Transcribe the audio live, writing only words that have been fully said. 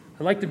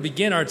I'd like to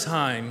begin our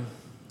time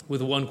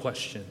with one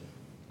question.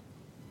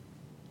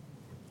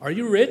 Are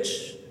you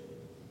rich?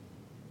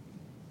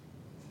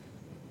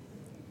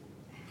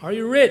 Are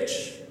you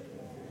rich?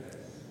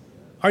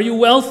 Are you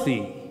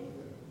wealthy?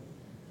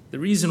 The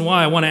reason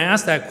why I want to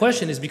ask that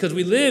question is because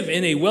we live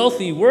in a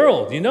wealthy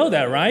world. You know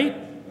that, right?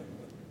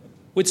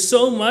 With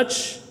so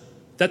much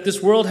that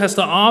this world has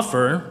to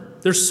offer,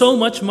 there's so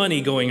much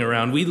money going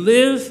around. We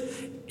live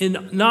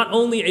in not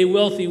only a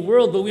wealthy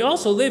world, but we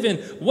also live in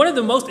one of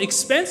the most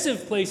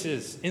expensive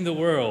places in the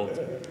world.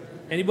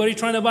 Anybody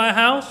trying to buy a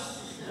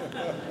house?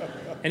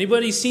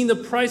 Anybody seen the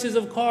prices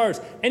of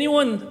cars?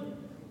 Anyone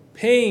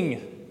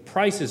paying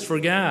prices for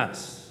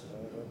gas?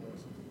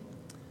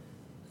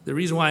 The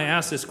reason why I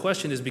ask this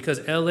question is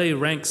because LA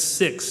ranks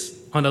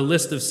 6th on a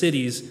list of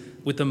cities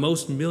with the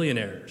most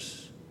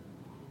millionaires,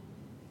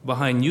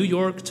 behind New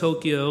York,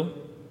 Tokyo,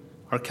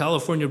 our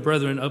California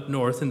brethren up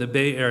north in the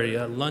Bay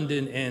Area,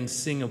 London, and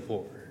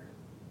Singapore.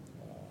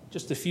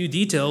 Just a few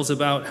details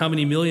about how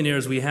many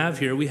millionaires we have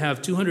here. We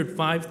have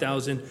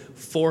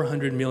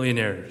 205,400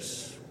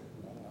 millionaires.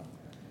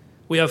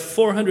 We have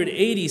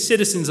 480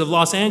 citizens of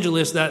Los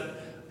Angeles that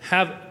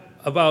have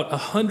about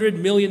 $100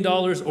 million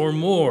or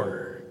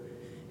more.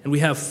 And we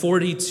have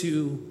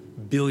 42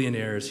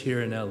 billionaires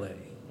here in LA.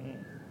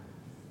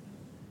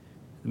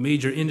 The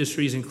major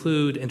industries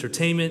include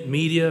entertainment,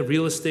 media,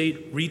 real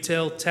estate,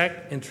 retail,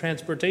 tech, and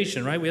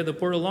transportation, right? We have the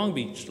Port of Long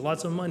Beach,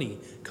 lots of money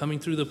coming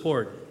through the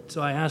port.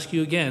 So I ask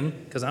you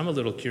again, because I'm a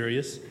little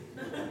curious,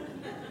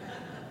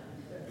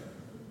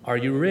 are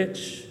you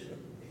rich?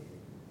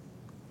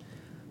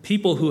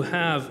 People who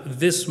have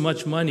this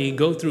much money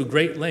go through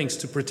great lengths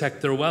to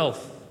protect their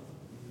wealth.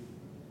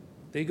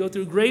 They go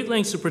through great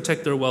lengths to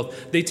protect their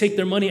wealth. They take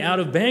their money out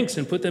of banks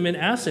and put them in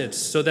assets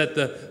so that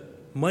the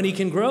money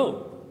can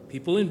grow.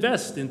 People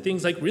invest in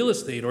things like real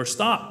estate or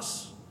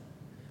stocks.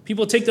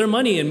 People take their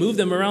money and move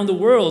them around the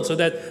world so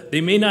that they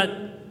may not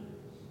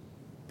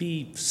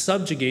be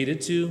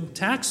subjugated to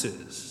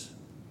taxes.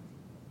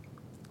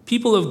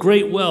 People of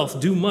great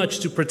wealth do much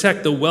to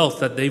protect the wealth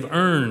that they've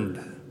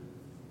earned.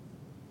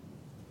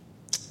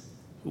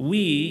 We,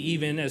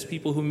 even as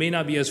people who may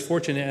not be as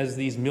fortunate as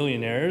these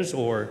millionaires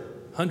or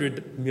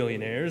 100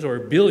 millionaires or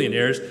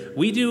billionaires,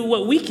 we do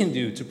what we can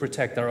do to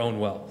protect our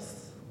own wealth.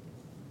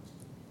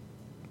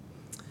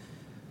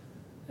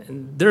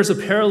 And there's a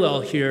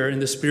parallel here in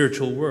the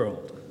spiritual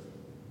world.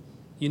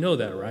 You know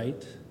that,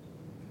 right?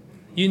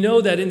 You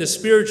know that in the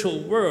spiritual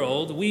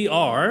world, we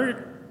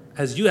are,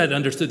 as you had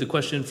understood the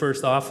question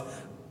first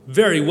off,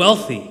 very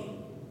wealthy.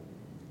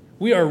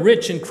 We are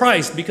rich in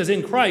Christ because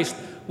in Christ,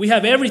 we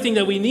have everything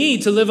that we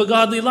need to live a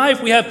godly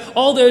life. We have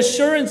all the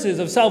assurances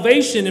of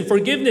salvation and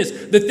forgiveness.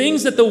 The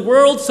things that the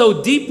world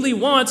so deeply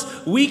wants,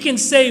 we can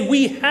say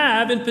we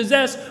have and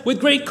possess with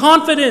great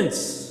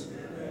confidence.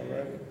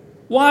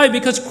 Why?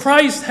 Because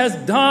Christ has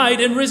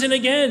died and risen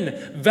again,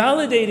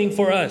 validating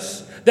for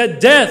us that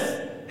death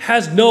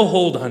has no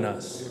hold on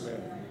us.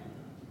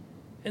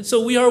 And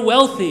so we are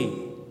wealthy.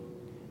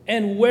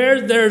 And where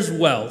there's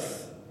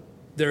wealth,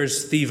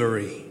 there's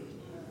thievery.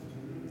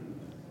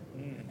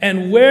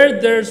 And where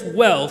there's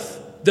wealth,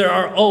 there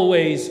are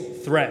always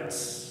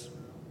threats.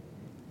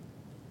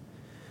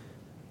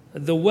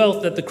 The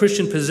wealth that the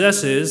Christian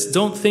possesses,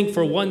 don't think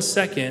for 1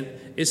 second,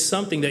 is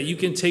something that you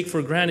can take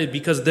for granted,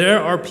 because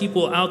there are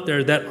people out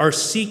there that are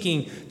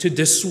seeking to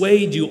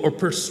dissuade you or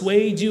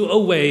persuade you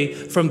away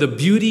from the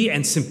beauty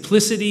and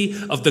simplicity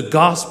of the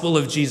gospel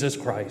of Jesus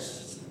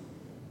Christ.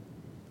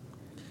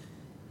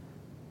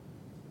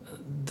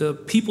 The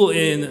people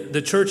in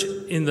the church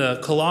in the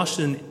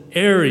Colossian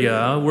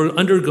area were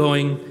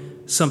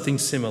undergoing something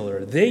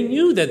similar. They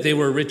knew that they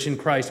were rich in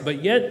Christ,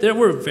 but yet there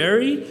were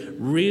very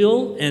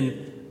real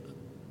and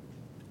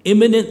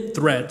imminent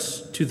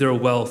threats to their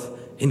wealth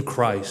in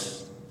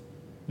Christ.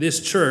 This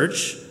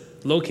church,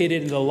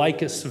 located in the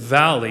Lycus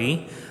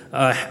Valley,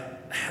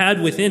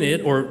 had within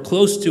it, or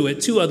close to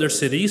it, 2 other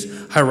cities,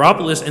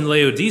 Hierapolis and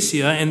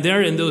Laodicea, and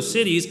there in those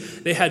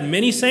cities, they had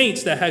many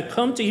saints that had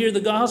come to hear the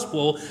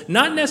gospel,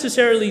 not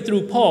necessarily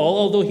through Paul,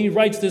 although he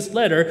writes this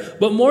letter,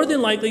 but more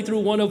than likely through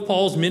one of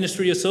Paul's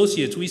ministry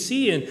associates. We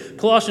see in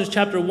Colossians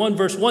chapter 1,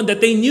 verse 1,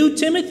 that they knew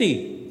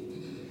Timothy.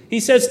 He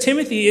says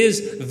Timothy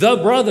is the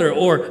brother,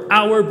 or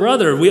our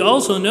brother. We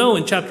also know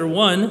in chapter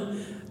 1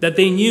 that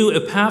they knew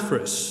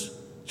Epaphras.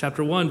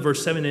 Chapter 1,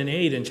 verse 7 and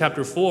 8, and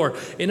chapter 4.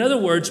 In other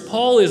words,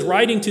 Paul is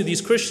writing to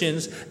these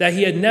Christians that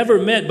he had never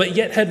met, but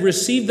yet had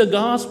received the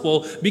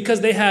gospel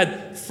because they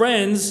had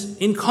friends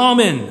in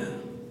common.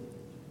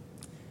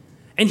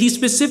 And he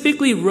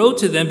specifically wrote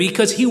to them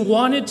because he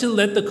wanted to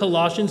let the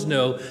Colossians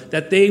know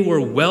that they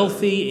were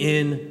wealthy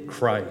in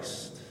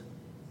Christ.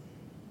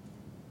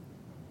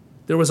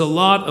 There was a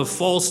lot of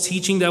false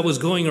teaching that was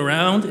going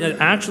around. And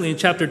actually, in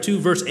chapter 2,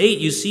 verse 8,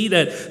 you see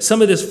that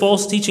some of this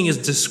false teaching is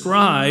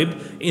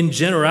described in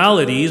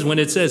generalities when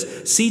it says,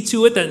 "See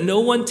to it that no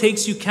one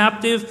takes you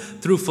captive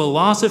through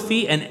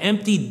philosophy and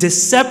empty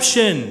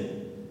deception."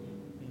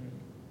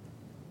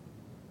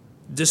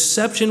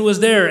 Deception was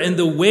there, and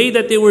the way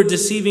that they were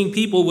deceiving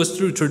people was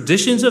through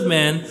traditions of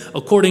man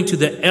according to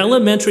the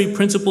elementary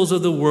principles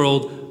of the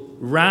world,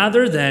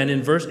 rather than,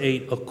 in verse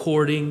 8,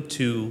 according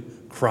to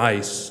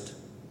Christ.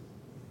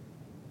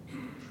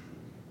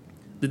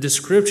 The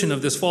description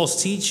of this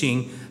false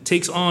teaching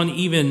takes on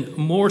even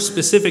more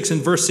specifics in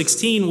verse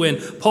 16 when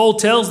Paul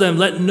tells them,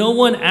 "Let no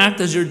one act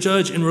as your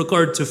judge in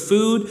regard to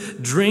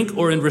food, drink,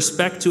 or in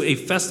respect to a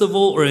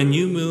festival or a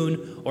new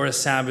moon or a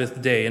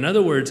Sabbath day." In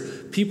other words,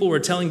 people were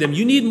telling them,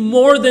 you need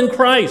more than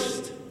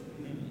Christ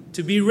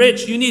to be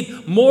rich. You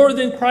need more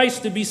than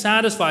Christ to be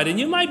satisfied. And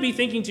you might be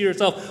thinking to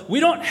yourself,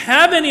 we don't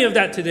have any of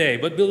that today.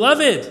 But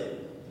beloved,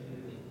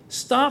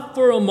 stop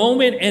for a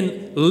moment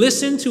and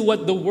listen to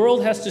what the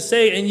world has to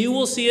say, and you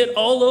will see it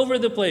all over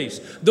the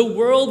place. The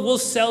world will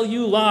sell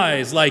you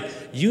lies like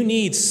you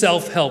need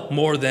self-help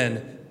more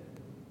than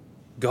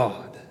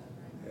God.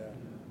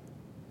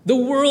 The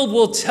world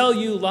will tell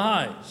you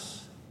lies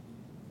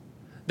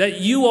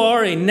that you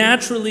are a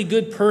naturally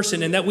good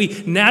person and that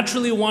we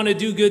naturally want to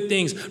do good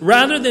things,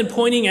 rather than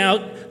pointing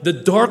out the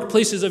dark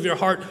places of your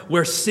heart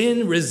where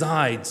sin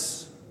resides.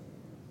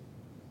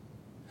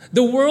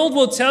 The world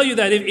will tell you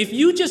that if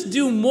you just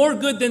do more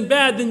good than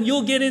bad, then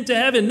you'll get into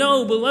heaven.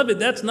 No, beloved,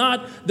 that's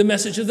not the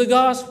message of the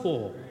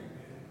gospel.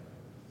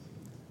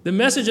 The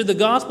message of the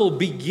gospel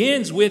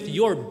begins with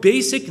your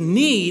basic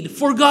need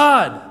for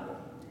God,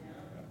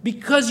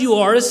 because you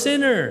are a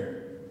sinner.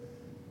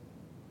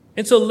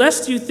 And so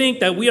lest you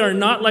think that we are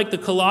not like the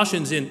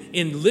Colossians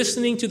in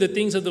listening to the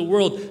things of the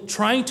world,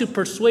 trying to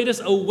persuade us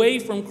away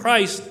from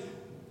Christ,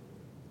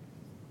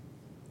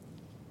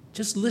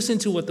 just listen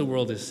to what the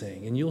world is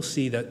saying, and you'll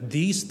see that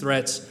these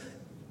threats,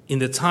 in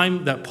the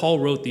time that Paul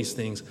wrote these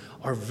things,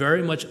 are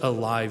very much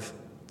alive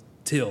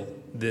till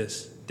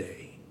this day.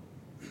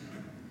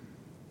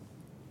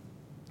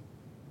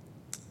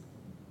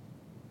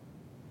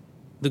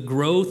 The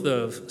growth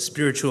of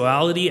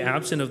spirituality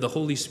absent of the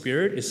Holy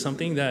Spirit is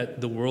something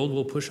that the world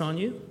will push on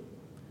you.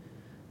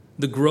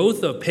 The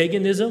growth of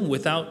paganism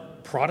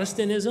without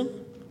Protestantism.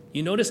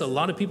 You notice a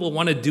lot of people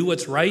want to do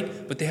what's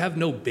right, but they have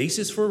no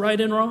basis for right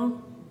and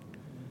wrong.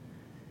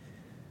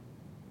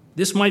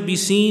 This might be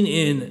seen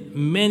in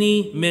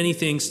many, many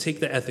things.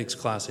 Take the ethics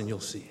class and you'll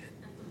see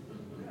it.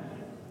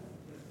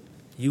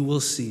 You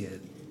will see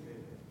it.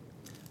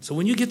 So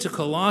when you get to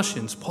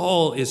Colossians,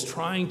 Paul is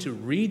trying to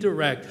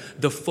redirect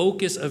the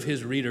focus of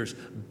his readers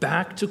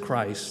back to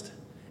Christ,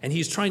 and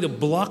he's trying to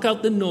block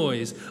out the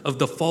noise of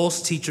the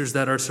false teachers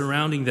that are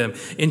surrounding them.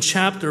 In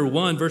chapter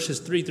 1, verses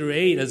 3 through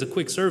 8, as a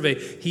quick survey,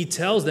 he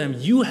tells them,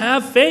 you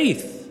have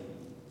faith.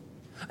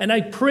 And I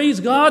praise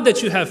God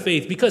that you have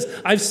faith, because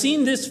I've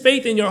seen this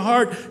faith in your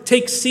heart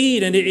take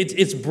seed, and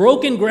it's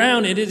broken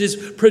ground, and it is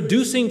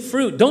producing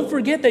fruit. Don't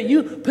forget that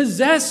you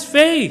possess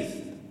faith.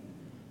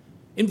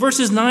 In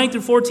verses 9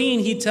 through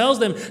 14, he tells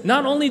them,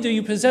 not only do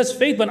you possess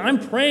faith, but I'm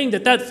praying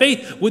that that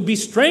faith would be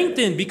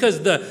strengthened,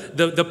 because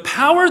the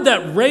power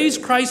that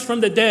raised Christ from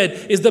the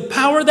dead is the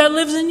power that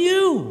lives in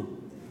you.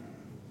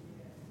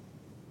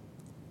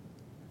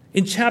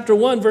 In chapter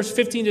 1, verse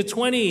 15 to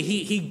 20,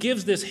 he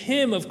gives this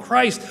hymn of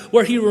Christ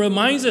where he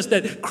reminds us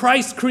that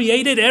Christ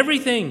created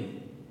everything.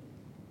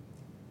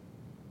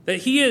 That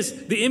he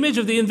is the image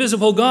of the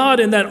invisible God,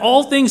 and that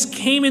all things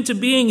came into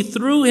being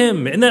through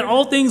him, and that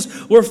all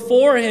things were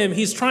for him.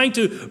 He's trying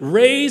to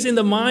raise in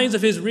the minds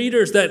of his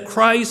readers that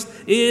Christ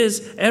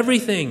is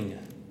everything.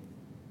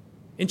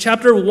 In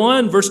chapter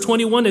 1, verse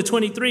 21 to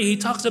 23, he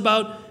talks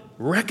about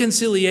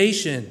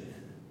reconciliation.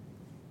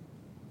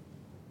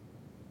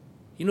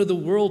 You know, the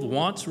world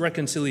wants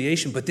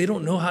reconciliation, but they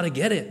don't know how to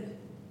get it.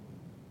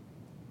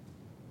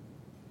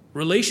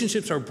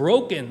 Relationships are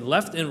broken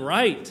left and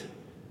right.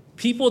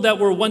 People that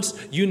were once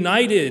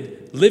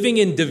united, living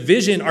in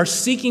division, are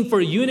seeking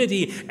for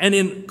unity. And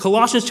in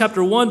Colossians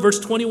chapter 1, verse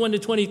 21 to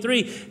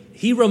 23,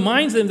 he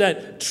reminds them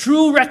that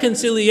true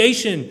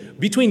reconciliation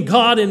between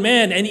God and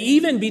man, and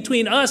even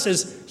between us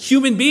as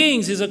human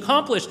beings, is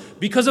accomplished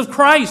because of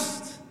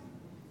Christ.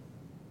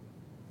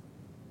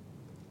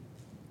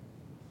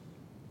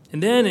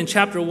 And then in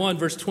chapter 1,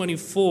 verse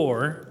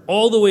 24,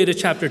 all the way to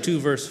chapter 2,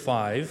 verse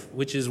 5,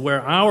 which is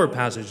where our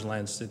passage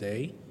lands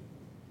today,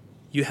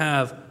 you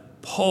have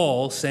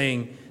Paul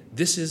saying,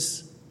 this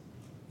is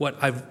what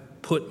I've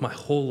put my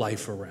whole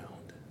life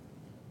around.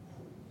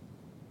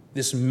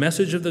 This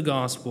message of the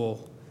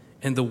gospel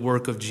and the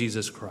work of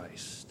Jesus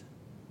Christ.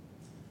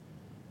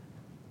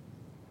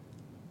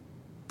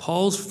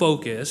 Paul's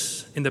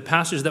focus in the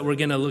passage that we're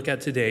going to look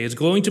at today is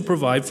going to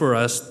provide for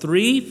us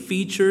 3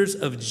 features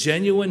of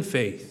genuine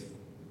faith.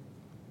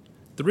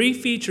 3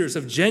 features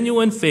of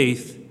genuine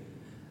faith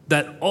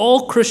that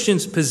all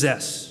Christians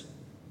possess.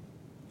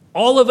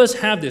 All of us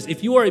have this.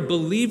 If you are a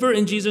believer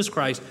in Jesus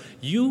Christ,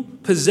 you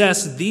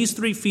possess these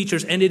 3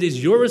 features, and it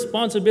is your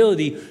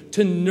responsibility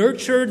to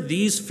nurture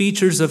these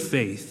features of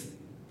faith.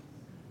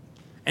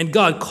 And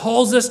God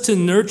calls us to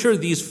nurture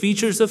these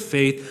features of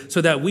faith so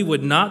that we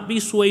would not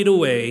be swayed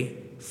away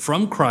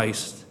from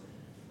Christ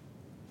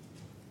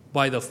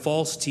by the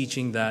false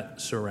teaching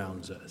that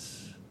surrounds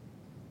us.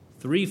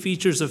 3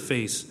 features of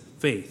faith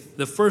faith.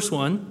 The first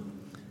one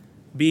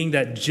being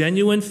that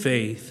genuine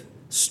faith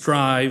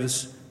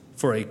strives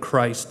for a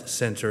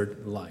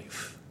Christ-centered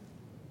life.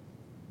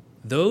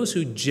 Those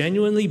who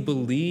genuinely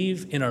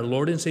believe in our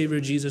Lord and Savior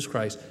Jesus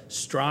Christ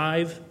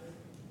strive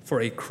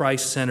for a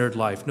Christ-centered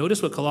life.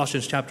 Notice what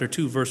Colossians chapter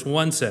 2, verse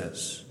 1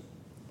 says.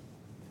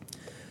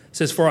 It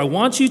says, "For I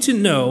want you to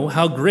know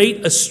how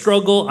great a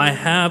struggle I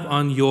have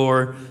on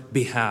your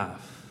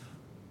behalf."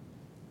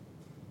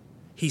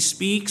 He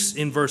speaks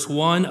in verse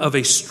 1 of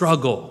a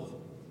struggle.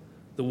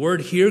 The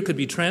word here could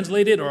be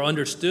translated or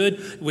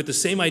understood with the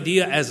same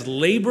idea as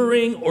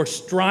laboring or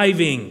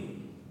striving.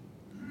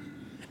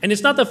 And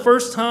it's not the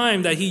first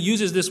time that he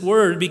uses this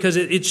word, because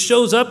it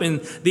shows up in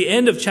the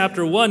end of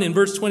chapter 1 in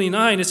verse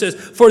 29. It says,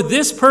 "For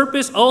this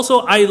purpose also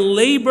I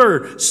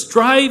labor,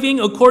 striving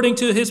according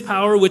to his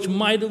power, which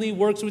mightily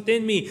works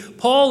within me."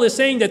 Paul is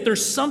saying that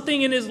there's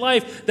something in his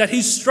life that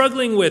he's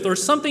struggling with, or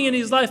something in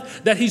his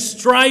life that he's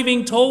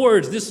striving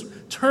towards. This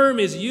term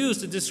is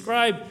used to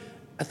describe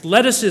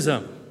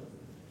athleticism.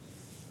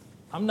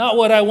 I'm not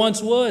what I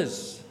once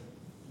was.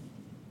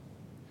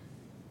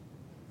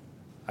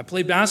 I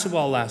played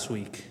basketball last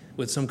week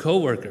with some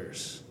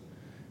coworkers,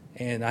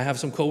 and I have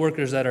some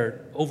coworkers that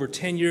are over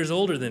 10 years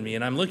older than me,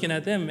 and I'm looking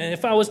at them, and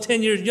if I was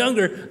 10 years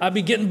younger, I'd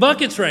be getting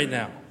buckets right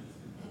now.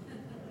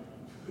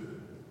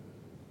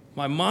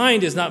 My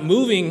mind is not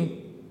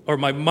moving, or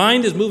my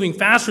mind is moving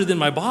faster than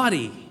my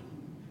body.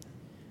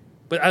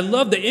 But I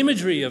love the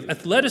imagery of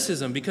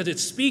athleticism because it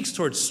speaks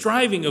towards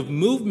striving, of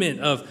movement,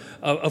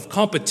 of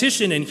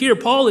competition. And here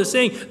Paul is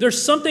saying there's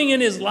something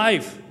in his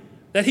life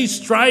that he's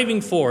striving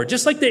for,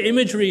 just like the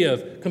imagery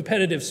of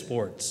competitive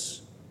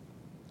sports.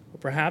 Or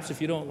perhaps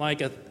if you don't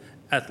like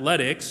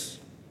athletics,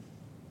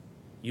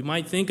 you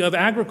might think of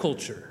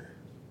agriculture.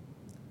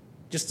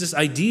 Just this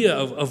idea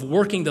of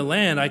working the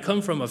land. I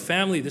come from a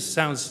family, this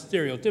sounds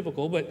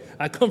stereotypical, but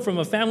I come from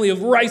a family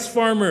of rice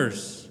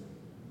farmers.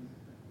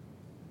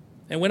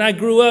 And when I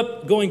grew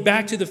up going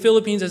back to the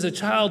Philippines as a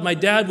child, my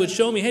dad would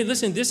show me, hey,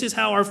 listen, this is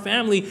how our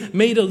family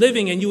made a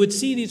living. And you would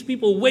see these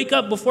people wake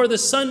up before the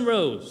sun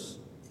rose.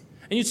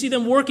 And you'd see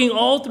them working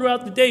all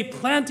throughout the day,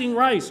 planting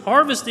rice,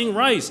 harvesting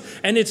rice.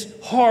 And it's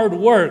hard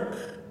work.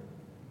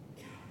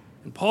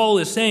 And Paul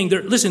is saying,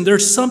 listen,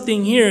 there's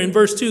something here in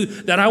verse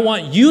 2 that I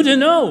want you to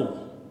know.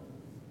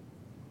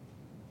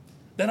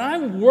 That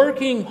I'm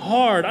working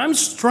hard. I'm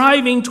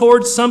striving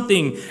towards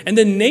something. And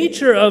the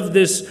nature of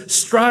this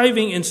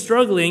striving and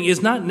struggling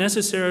is not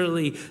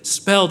necessarily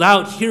spelled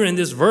out here in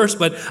this verse.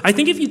 But I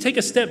think if you take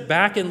a step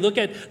back and look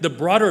at the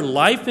broader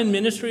life and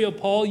ministry of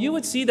Paul, you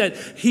would see that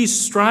he's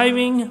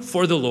striving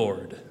for the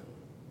Lord.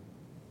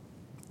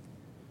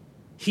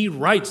 He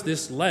writes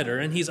this letter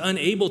and he's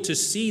unable to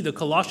see the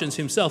Colossians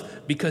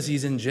himself because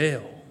he's in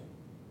jail.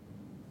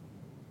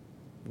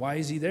 Why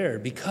is he there?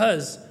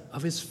 Because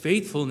of his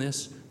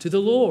faithfulness to the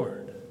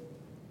Lord.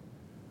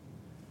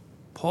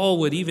 Paul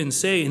would even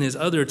say in his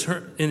other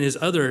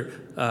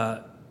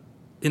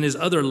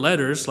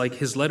letters, like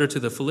his letter to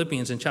the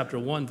Philippians in chapter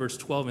 1, verse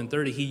 12 and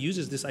 30, he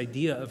uses this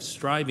idea of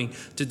striving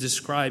to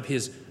describe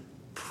his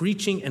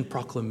preaching and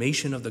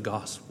proclamation of the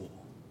gospel.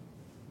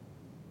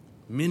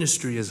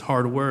 Ministry is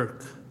hard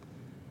work.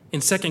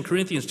 In 2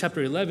 Corinthians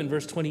chapter 11,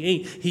 verse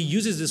 28, he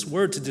uses this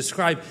word to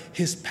describe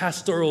his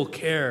pastoral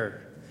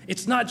care.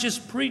 It's not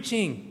just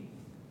preaching.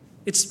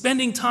 It's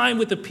spending time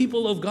with the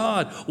people of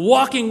God,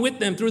 walking with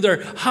them through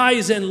their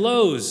highs and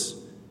lows,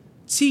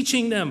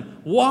 teaching them,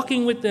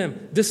 walking with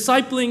them,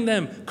 discipling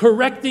them,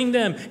 correcting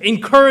them,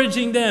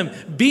 encouraging them,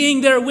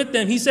 being there with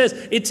them. He says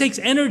it takes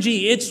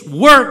energy. It's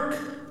work.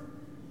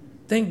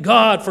 Thank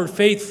God for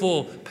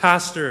faithful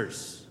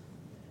pastors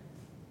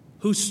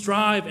who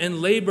strive and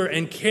labor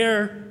and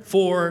care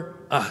for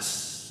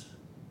us.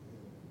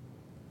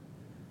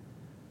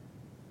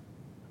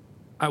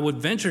 I would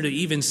venture to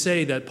even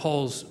say that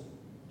Paul's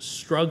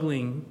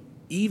struggling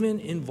even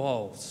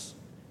involves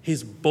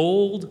his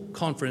bold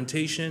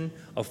confrontation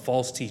of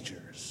false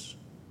teachers.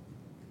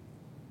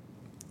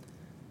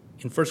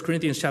 In 1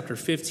 Corinthians chapter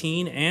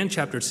 15 and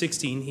chapter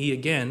 16, he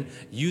again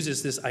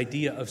uses this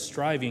idea of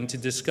striving to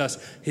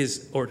describe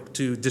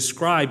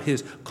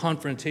his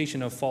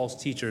confrontation of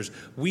false teachers.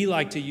 We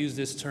like to use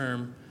this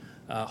term,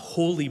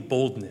 holy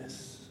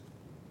boldness.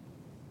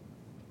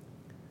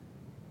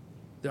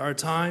 There are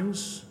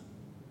times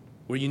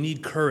where you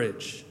need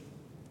courage.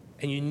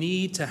 And you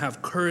need to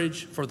have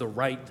courage for the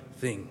right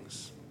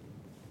things.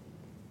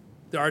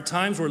 There are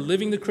times where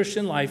living the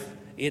Christian life,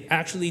 it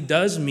actually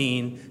does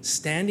mean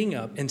standing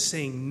up and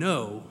saying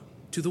no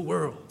to the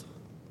world.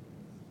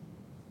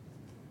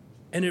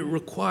 And it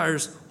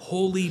requires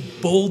holy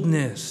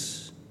boldness.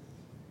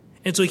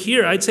 And so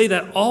here I'd say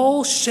that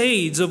all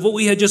shades of what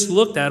we had just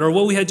looked at or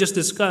what we had just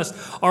discussed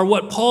are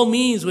what Paul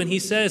means when he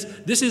says,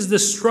 this is the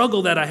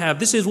struggle that I have.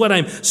 This is what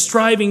I'm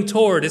striving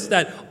toward. It's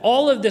that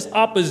all of this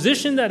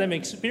opposition that I'm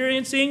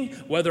experiencing,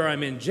 whether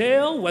I'm in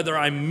jail, whether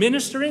I'm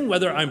ministering,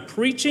 whether I'm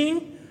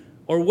preaching,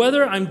 or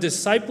whether I'm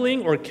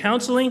discipling or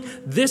counseling,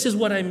 this is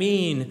what I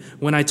mean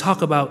when I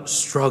talk about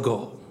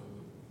struggle.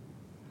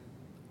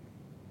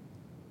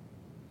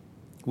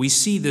 We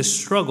see this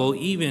struggle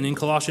even in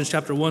Colossians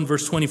chapter 1,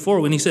 verse 24,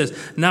 when he says,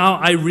 "Now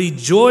I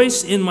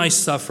rejoice in my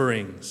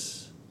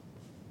sufferings."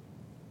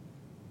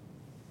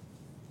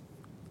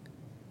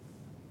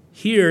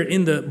 Here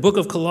in the book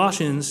of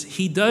Colossians,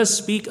 he does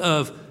speak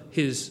of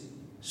his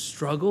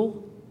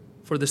struggle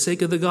for the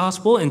sake of the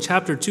gospel. In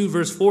chapter 2,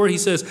 verse 4, he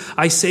says,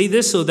 "I say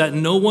this so that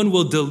no one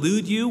will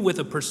delude you with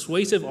a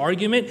persuasive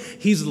argument."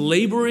 He's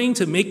laboring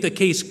to make the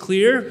case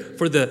clear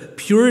for the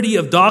purity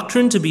of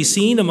doctrine to be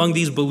seen among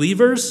these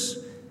believers.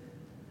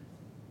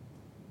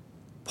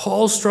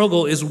 Paul's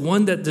struggle is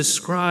one that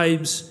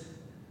describes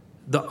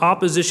the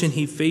opposition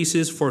he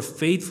faces for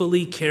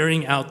faithfully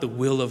carrying out the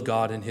will of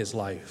God in his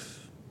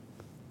life.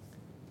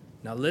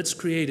 Now let's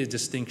create a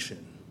distinction.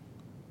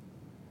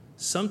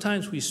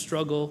 Sometimes we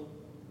struggle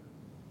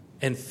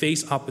and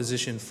face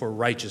opposition for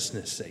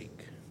righteousness'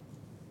 sake.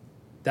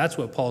 That's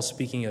what Paul's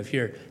speaking of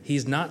here.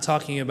 He's not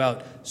talking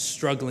about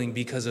struggling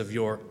because of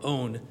your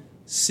own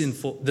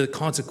the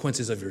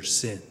consequences of your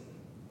sin.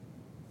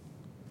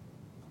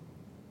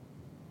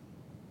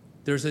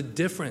 There's a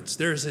difference.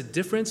 There's a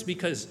difference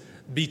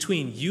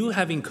between you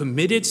having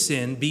committed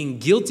sin, being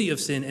guilty of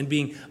sin, and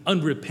being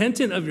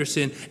unrepentant of your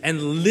sin,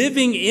 and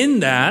living in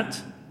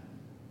that,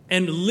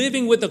 and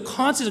living with the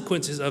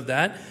consequences of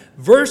that,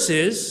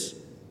 versus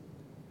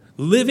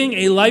living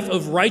a life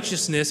of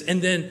righteousness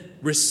and then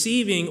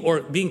receiving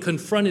or being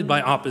confronted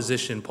by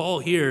opposition. Paul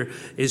here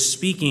is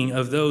speaking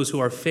of those who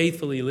are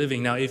faithfully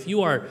living. Now, if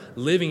you are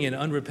living in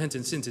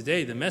unrepentant sin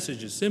today, the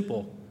message is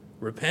simple: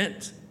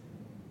 repent.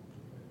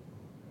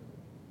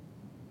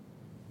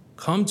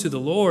 Come to the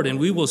Lord, and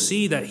we will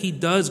see that he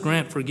does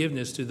grant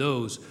forgiveness to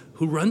those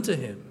who run to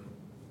him.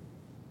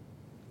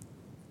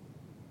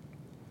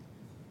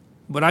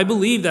 But I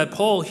believe that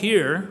Paul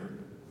here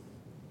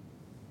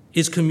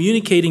is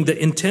communicating the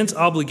intense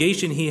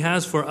obligation he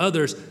has for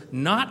others,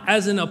 not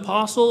as an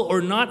apostle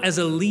or not as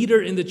a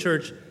leader in the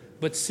church,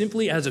 but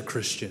simply as a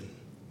Christian.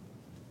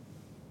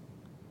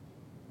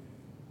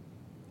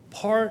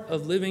 Part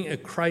of living a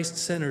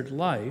Christ-centered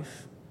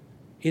life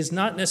is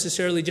not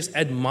necessarily just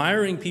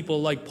admiring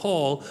people like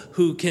Paul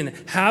who can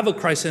have a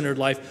Christ-centered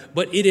life,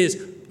 but it is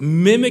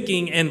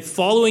mimicking and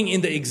following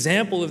in the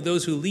example of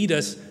those who lead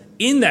us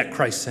in that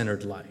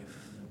Christ-centered life.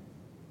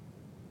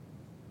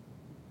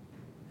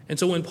 And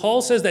so when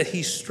Paul says that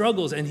he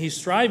struggles and he's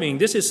striving,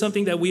 this is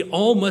something that we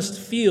all must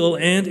feel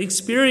and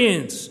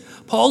experience.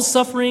 Paul's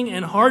suffering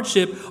and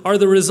hardship are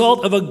the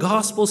result of a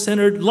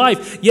gospel-centered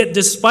life. Yet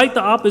despite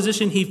the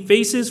opposition he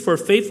faces for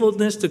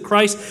faithfulness to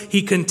Christ,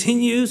 he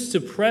continues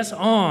to press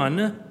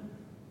on,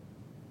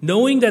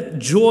 knowing that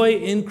joy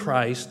in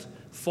Christ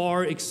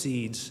far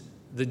exceeds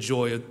the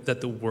joy that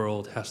the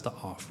world has to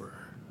offer.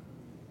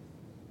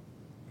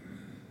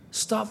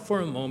 Stop for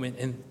a moment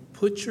and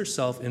put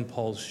yourself in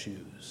Paul's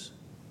shoes.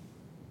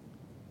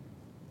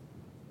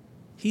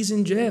 He's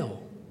in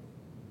jail.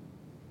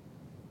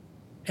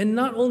 And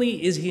not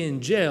only is he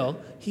in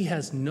jail, he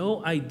has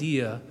no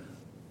idea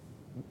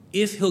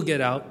if he'll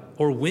get out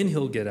or when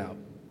he'll get out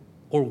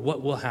or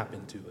what will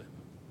happen to him.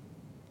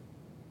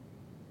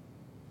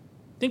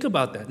 Think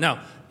about that.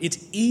 Now,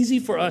 it's easy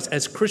for us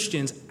as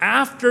Christians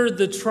after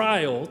the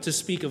trial to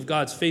speak of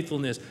God's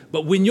faithfulness,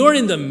 but when you're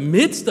in the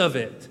midst of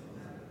it,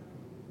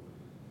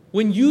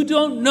 when you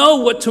don't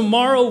know what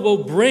tomorrow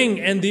will bring,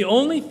 and the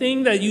only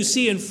thing that you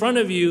see in front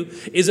of you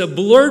is a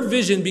blurred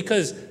vision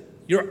because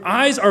your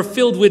eyes are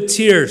filled with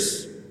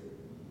tears,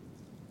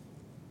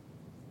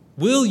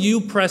 will you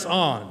press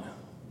on?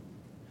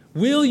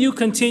 Will you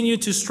continue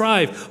to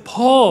strive?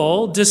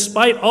 Paul,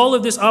 despite all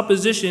of this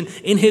opposition,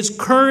 in his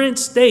current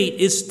state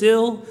is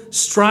still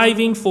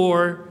striving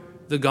for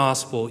the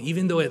gospel,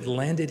 even though it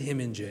landed him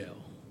in jail.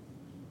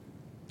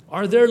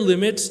 Are there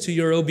limits to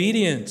your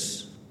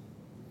obedience?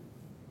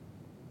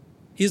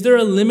 Is there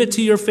a limit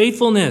to your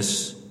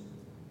faithfulness?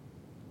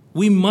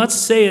 We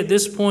must say at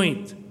this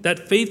point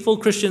that faithful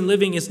Christian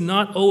living is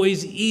not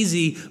always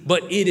easy,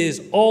 but it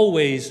is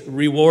always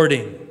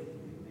rewarding.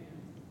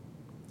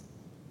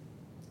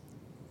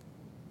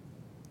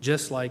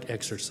 Just like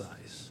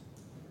exercise.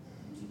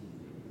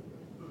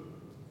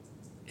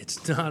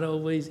 It's not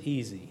always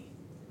easy,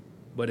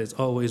 but it's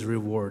always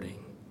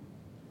rewarding.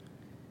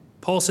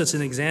 Paul sets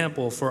an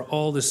example for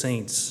all the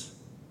saints.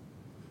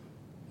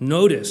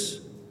 Notice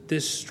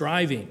this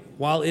striving,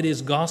 while it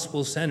is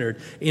gospel-centered,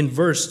 in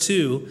verse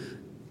 2,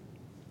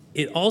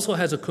 it also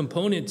has a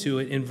component to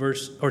it in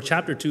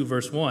chapter 2,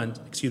 verse 1,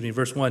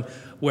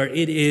 where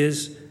it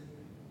is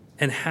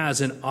and has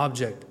an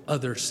object,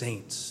 other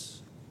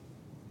saints.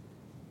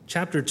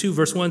 Chapter 2,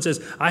 verse 1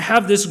 says, I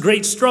have this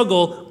great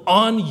struggle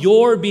on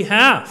your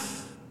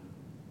behalf.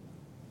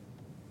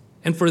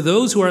 And for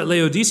those who are at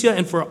Laodicea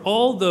and for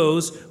all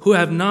those who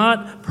have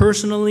not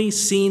personally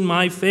seen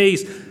my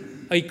face.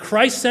 A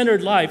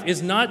Christ-centered life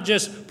is not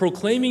just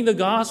proclaiming the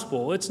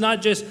gospel. It's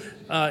not just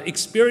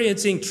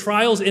experiencing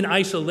trials in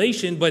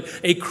isolation, but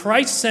a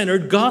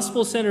Christ-centered,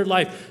 gospel-centered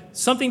life,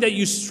 something that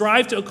you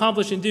strive to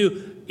accomplish and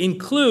do,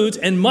 includes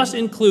and must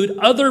include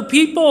other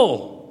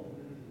people.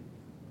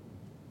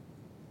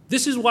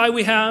 This is why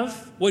we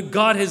have what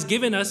God has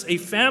given us, a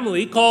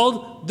family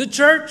called the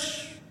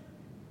church.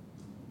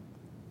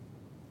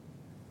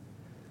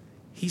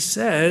 He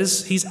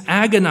says he's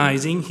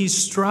agonizing, he's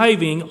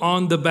striving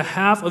on the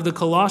behalf of the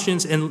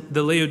Colossians and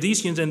the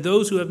Laodiceans and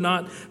those who have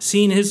not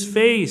seen his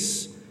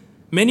face.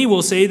 Many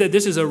will say that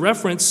this is a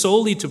reference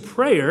solely to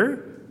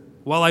prayer.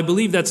 While I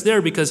believe that's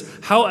there, because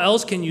how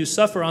else can you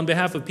suffer on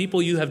behalf of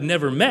people you have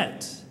never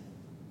met?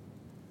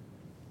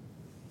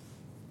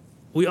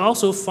 We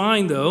also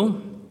find,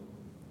 though,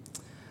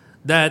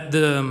 that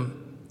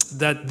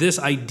this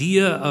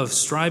idea of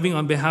striving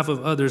on behalf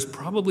of others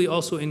probably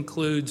also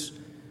includes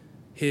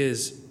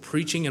his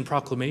preaching and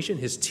proclamation,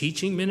 his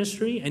teaching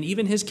ministry, and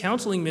even his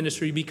counseling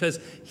ministry, because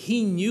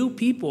he knew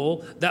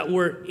people that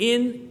were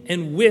in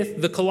and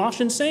with the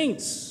Colossian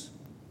saints.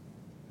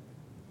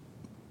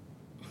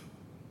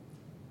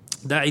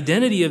 The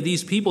identity of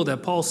these people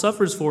that Paul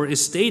suffers for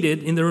is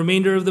stated in the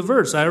remainder of the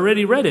verse. I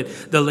already read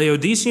it. The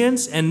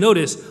Laodiceans, and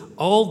notice,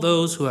 all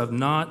those who have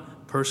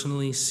not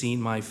personally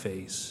seen my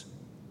face.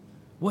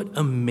 What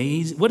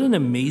an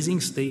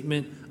amazing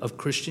statement of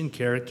Christian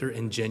character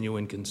and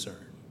genuine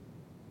concern.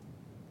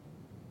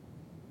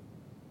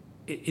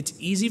 It's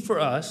easy for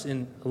us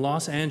in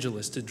Los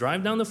Angeles to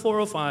drive down the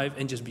 405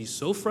 and just be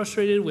so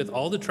frustrated with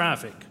all the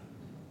traffic,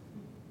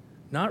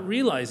 not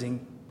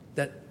realizing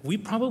that we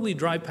probably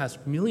drive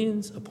past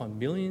millions upon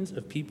millions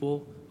of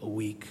people a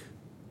week.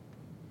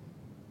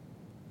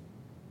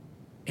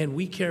 And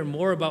we care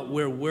more about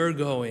where we're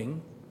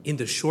going in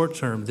the short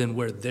term than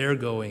where they're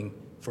going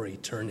for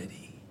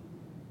eternity.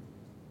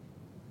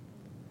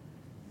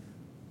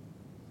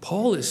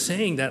 Paul is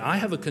saying that I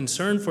have a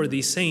concern for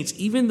these saints,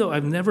 even though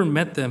I've never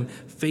met them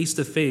face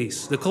to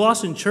face. The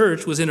Colossian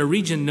church was in a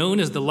region known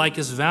as the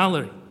Lycus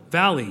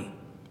Valley.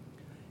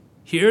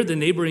 Here, the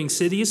neighboring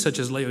cities such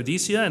as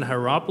Laodicea and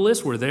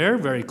Hierapolis were there,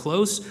 very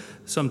close,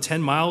 some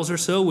 10 miles or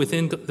so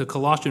within the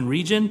Colossian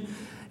region.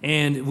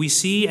 And we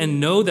see and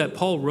know that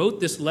Paul wrote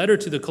this letter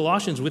to the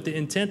Colossians with the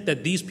intent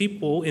that these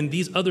people in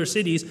these other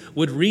cities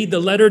would read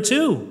the letter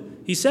too.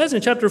 He says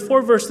in chapter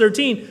 4, verse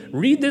 13,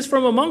 read this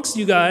from amongst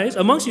you guys,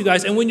 and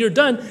when you're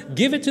done,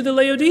 give it to the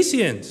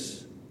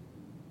Laodiceans.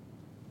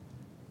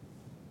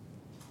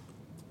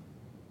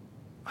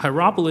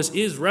 Hierapolis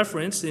is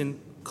referenced in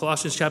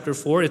Colossians chapter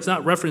 4. It's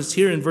not referenced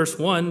here in verse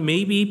 1,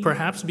 maybe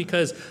perhaps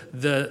because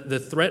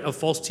the threat of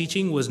false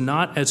teaching was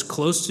not as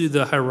close to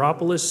the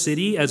Hierapolis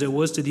city as it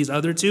was to these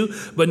other two.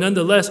 But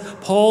nonetheless,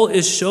 Paul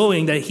is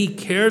showing that he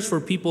cares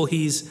for people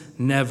he's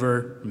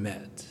never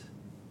met.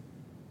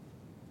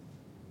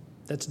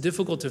 That's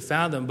difficult to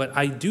fathom, but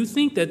I do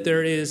think that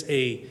there is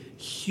a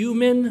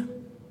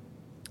human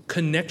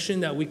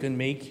connection that we can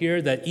make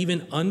here, that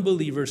even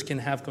unbelievers can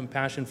have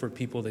compassion for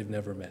people they've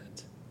never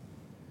met.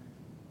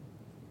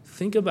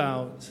 Think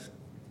about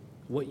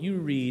what you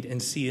read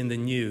and see in the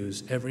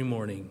news every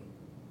morning.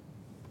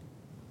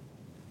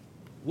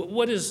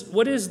 What is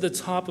the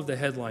top of the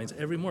headlines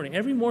every morning?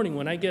 Every morning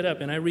when I get up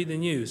and I read the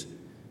news,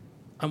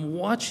 I'm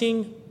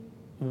watching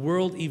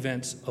world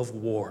events of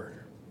war.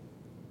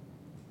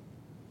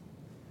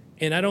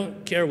 And I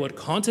don't care what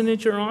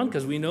continent you're on,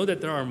 because we know that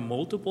there are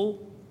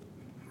multiple,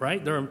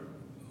 right? There are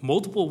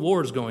multiple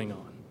wars going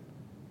on.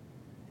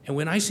 And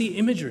when I see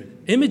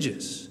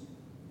images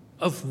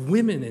of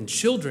women and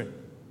children,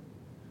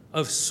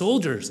 of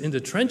soldiers in the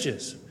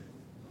trenches,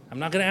 I'm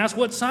not going to ask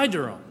what side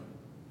you're on.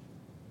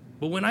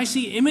 But when I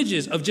see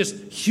images of just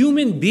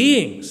human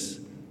beings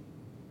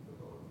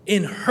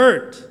in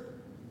hurt,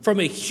 from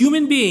a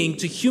human being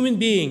to human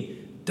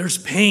being, there's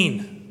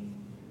pain.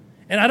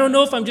 And I don't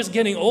know if I'm just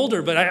getting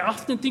older, but I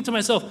often think to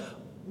myself,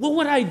 what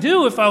would I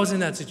do if I was in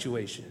that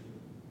situation?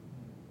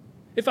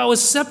 If I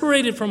was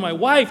separated from my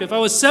wife, if I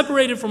was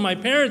separated from my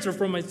parents or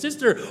from my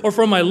sister or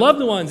from my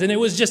loved ones, and it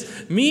was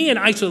just me in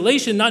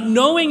isolation, not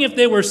knowing if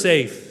they were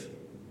safe.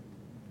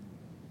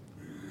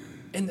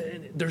 And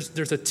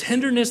there's a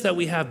tenderness that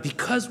we have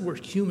because we're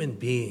human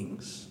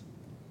beings.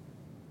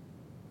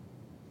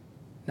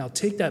 Now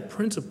take that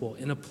principle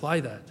and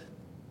apply that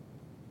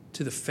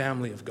to the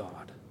family of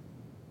God,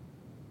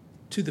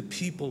 to the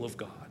people of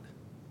God.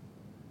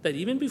 That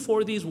even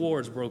before these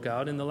wars broke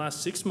out in the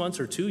last 6 months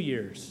or 2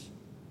 years,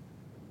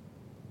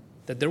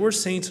 that there were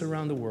saints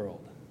around the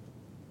world,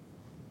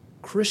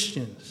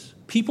 Christians,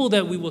 people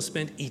that we will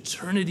spend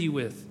eternity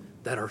with,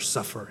 that are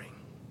suffering.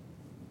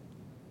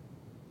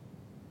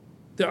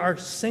 There are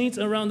saints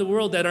around the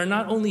world that are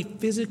not only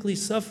physically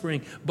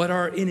suffering, but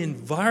are in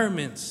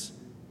environments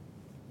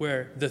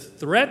where the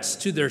threats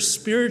to their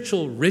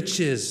spiritual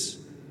riches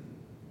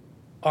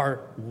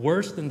are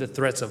worse than the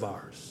threats of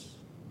ours.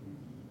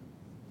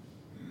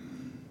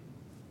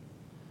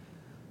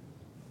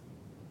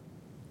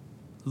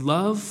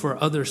 Love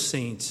for other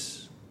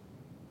saints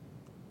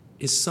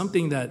is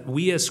something that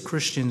we as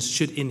Christians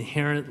should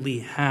inherently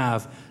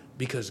have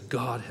because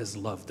God has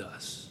loved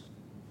us.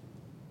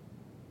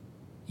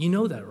 You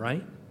know that,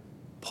 right?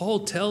 Paul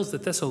tells the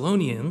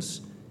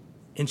Thessalonians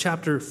in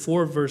chapter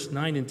 4, verse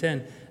 9 and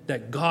 10,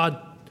 that God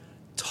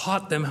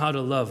taught them how to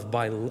love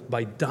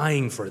by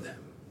dying for them.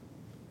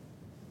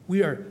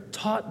 We are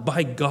taught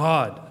by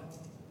God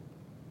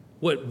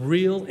what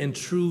real and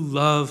true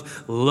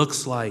love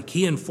looks like.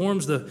 He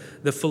informs the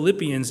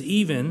Philippians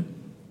even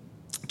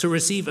to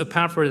receive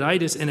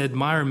Epaphroditus and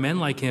admire men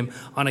like him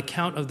on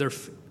account of their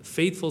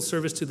faithful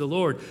service to the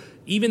Lord.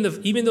 Even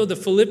though the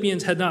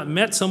Philippians had not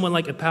met someone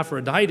like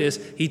Epaphroditus,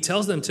 he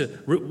tells them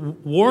to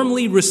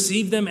warmly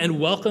receive them and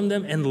welcome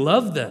them and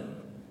love them.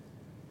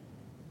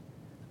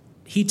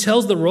 He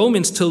tells the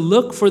Romans to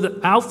look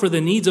out for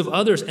the needs of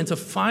others and to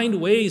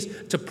find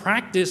ways to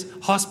practice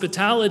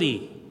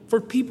hospitality for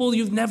people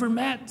you've never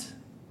met.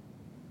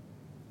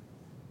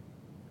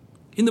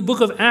 In the book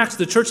of Acts,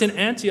 the church in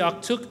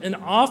Antioch took an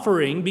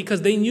offering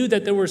because they knew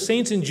that there were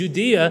saints in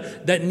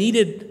Judea that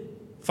needed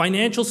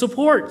financial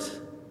support.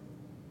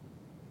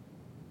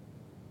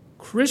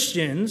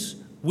 Christians,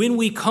 when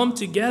we come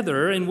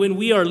together and when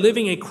we are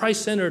living a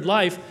Christ-centered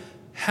life,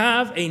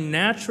 have a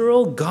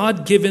natural,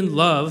 God-given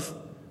love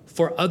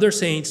for other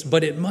saints,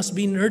 but it must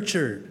be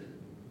nurtured.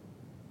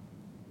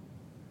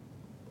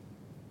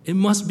 It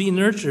must be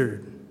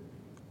nurtured.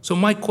 So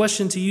my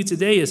question to you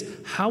today is,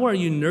 how are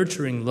you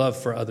nurturing love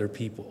for other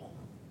people?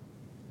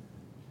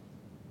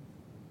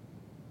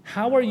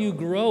 How are you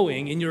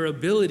growing in your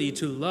ability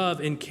to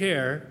love and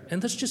care?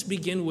 And let's just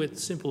begin with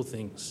simple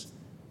things,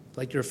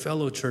 like your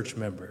fellow church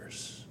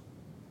members.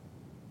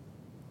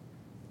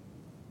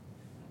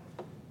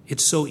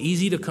 It's so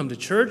easy to come to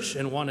church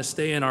and want to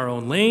stay in our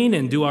own lane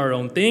and do our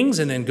own things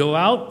and then go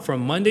out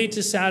from Monday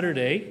to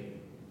Saturday,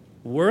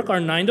 work our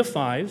 9 to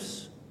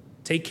 5s,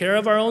 take care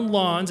of our own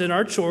lawns and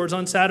our chores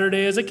on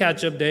Saturday as a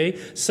catch-up day,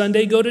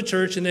 Sunday go to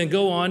church, and then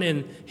go on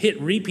and hit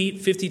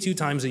repeat 52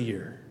 times a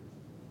year.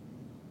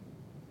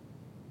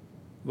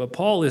 But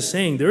Paul is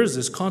saying there is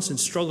this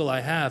constant struggle I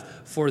have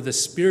for the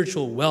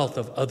spiritual wealth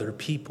of other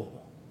people.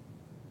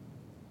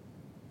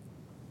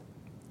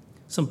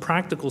 Some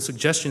practical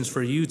suggestions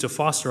for you to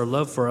foster a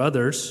love for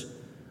others.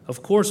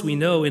 Of course, we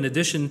know in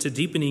addition to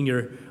deepening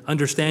your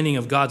understanding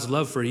of God's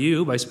love for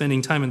you by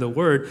spending time in the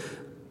Word,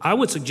 I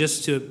would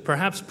suggest to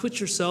perhaps put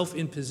yourself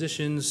in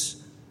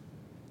positions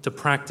to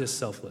practice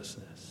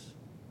selflessness.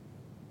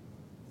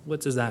 What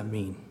does that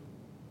mean?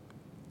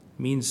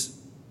 It means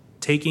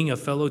taking a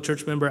fellow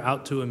church member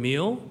out to a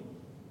meal.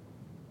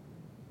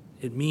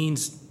 It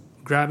means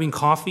grabbing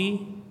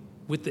coffee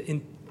with the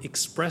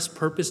express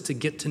purpose to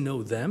get to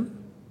know them,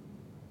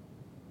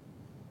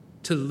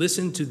 to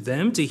listen to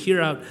them, to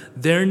hear out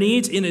their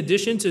needs, in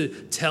addition to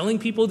telling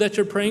people that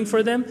you're praying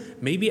for them.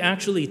 Maybe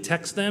actually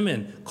text them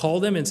and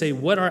call them and say,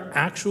 what are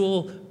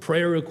actual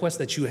prayer requests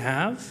that you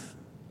have?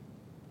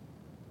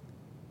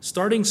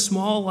 Starting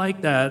small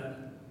like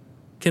that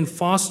can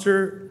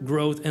foster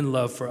growth and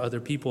love for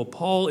other people.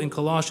 Paul in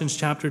Colossians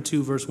chapter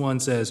 2, verse 1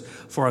 says,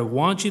 "For I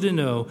want you to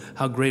know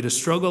how great a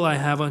struggle I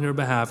have on your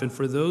behalf, and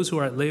for those who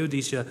are at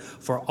Laodicea,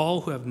 for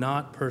all who have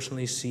not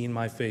personally seen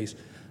my face."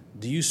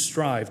 Do you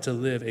strive to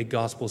live a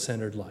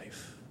gospel-centered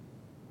life?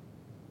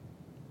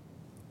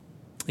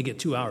 I get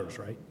 2 hours,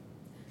 right?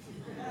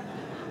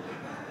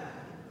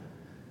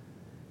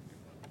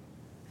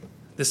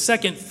 The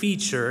second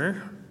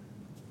feature,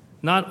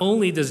 not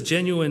only does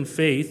genuine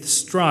faith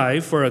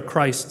strive for a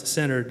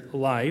Christ-centered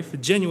life,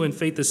 genuine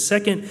faith, the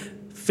second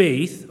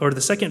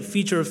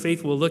feature of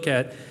faith we'll look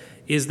at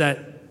is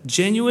that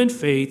genuine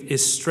faith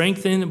is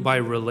strengthened by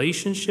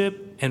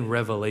relationship and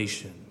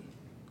revelation.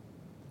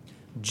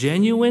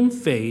 Genuine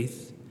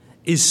faith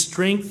is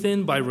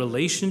strengthened by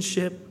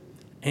relationship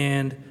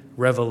and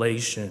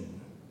revelation.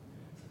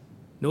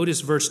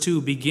 Notice verse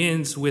 2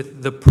 begins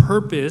with the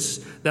purpose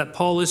that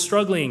Paul is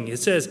struggling. It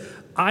says,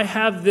 I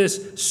have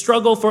this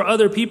struggle for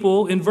other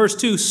people in verse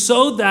 2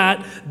 so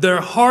that their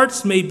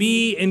hearts may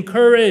be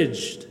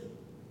encouraged.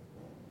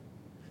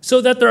 So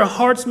that their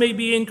hearts may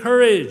be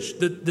encouraged.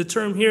 The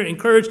term here,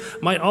 encouraged,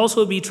 might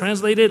also be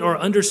translated or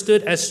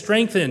understood as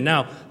strengthened.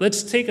 Now,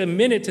 let's take a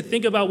minute to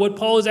think about what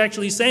Paul is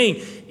actually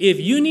saying. If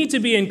you need to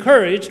be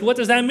encouraged, what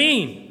does that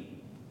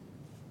mean?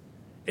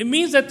 It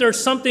means that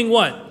there's something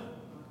what?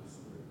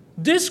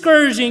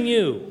 Discouraging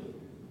you.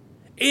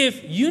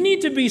 If you need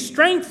to be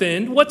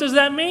strengthened, what does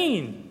that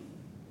mean?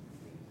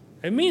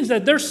 It means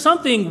that there's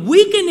something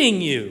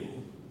weakening you.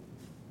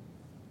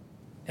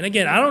 And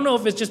again, I don't know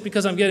if it's just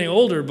because I'm getting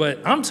older,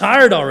 but I'm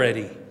tired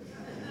already.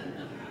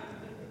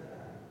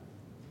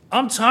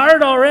 I'm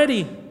tired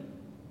already.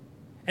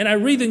 And I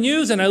read the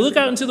news and I look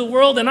out into the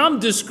world and I'm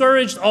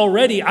discouraged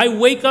already. I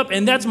wake up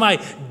and that's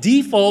my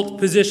default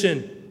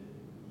position.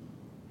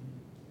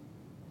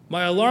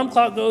 My alarm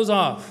clock goes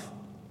off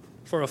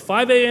for a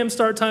 5 a.m.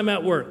 start time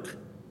at work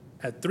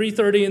at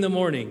 3:30 in the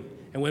morning.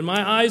 And when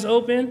my eyes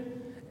open,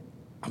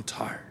 I'm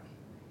tired.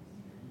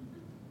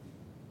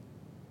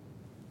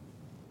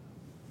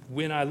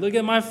 When I look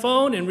at my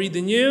phone and read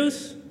the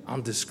news,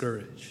 I'm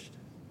discouraged.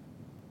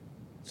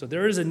 So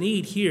there is a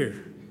need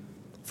here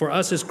for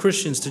us as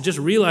Christians to just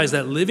realize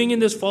that living in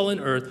this fallen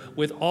earth,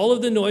 with all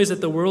of the noise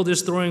that the world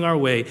is throwing our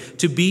way,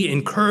 to be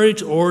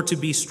encouraged or to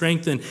be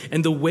strengthened.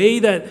 And the way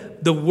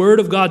that the Word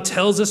of God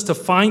tells us to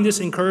find this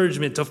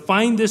encouragement, to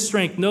find this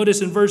strength,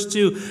 notice in verse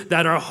 2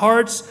 that our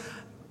hearts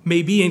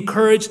may be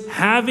encouraged,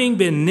 having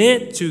been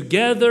knit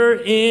together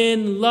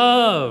in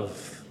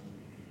love.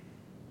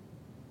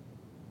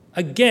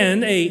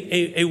 Again,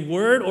 a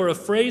word or a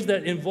phrase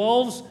that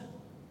involves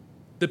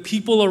the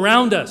people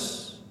around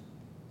us.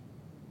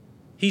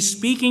 He's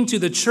speaking to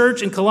the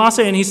church in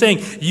Colossae, and he's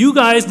saying, you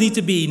guys need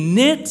to be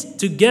knit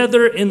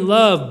together in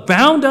love,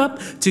 bound up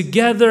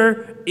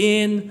together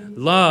in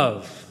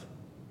love.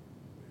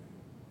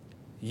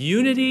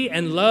 Unity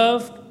and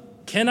love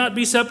cannot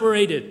be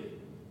separated.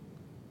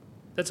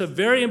 That's a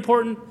very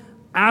important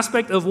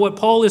aspect of what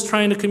Paul is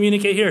trying to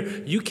communicate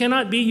here. You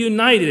cannot be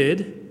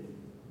united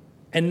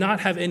and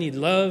not have any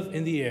love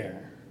in the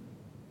air.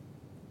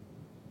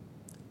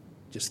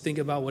 Just think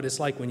about what it's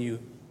like when you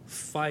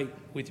fight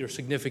with your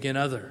significant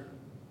other.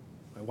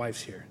 My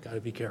wife's here. Got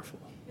to be careful.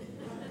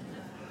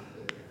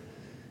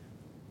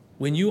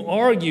 When you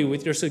argue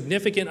with your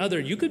significant other,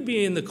 you could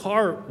be in the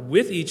car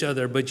with each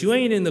other, but you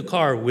ain't in the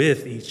car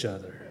with each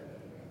other.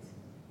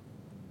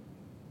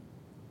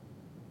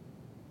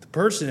 The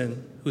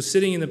person who's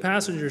sitting in the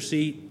passenger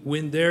seat,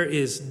 when there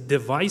is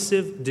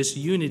divisive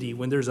disunity,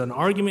 when there's an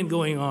argument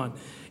going on,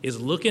 is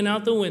looking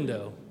out the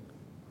window,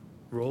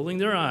 rolling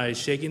their eyes,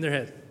 shaking their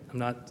head. I'm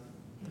not...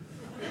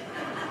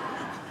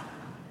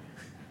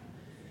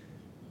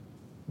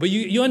 But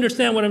you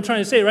understand what I'm trying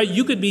to say, right?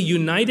 You could be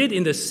united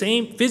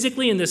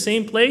physically in the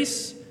same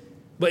place,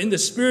 but in the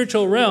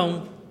spiritual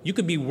realm, you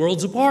could be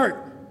worlds apart.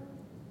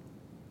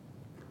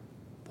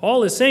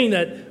 Paul is saying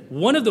that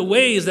one of the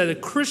ways that a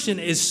Christian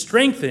is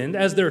strengthened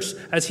as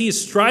he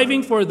is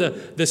striving for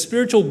the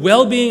spiritual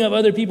well-being of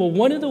other people,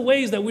 one of the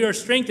ways that we are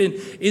strengthened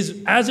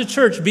is as a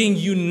church being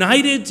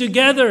united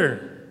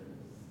together.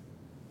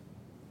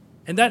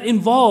 And that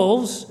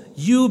involves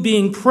you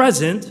being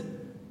present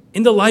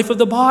in the life of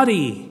the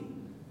body.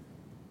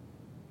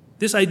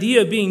 This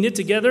idea of being knit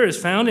together is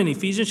found in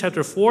Ephesians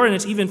chapter 4, and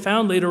it's even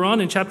found later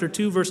on in chapter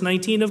 2, verse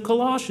 19 of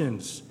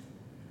Colossians.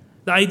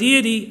 The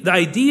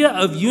idea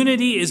of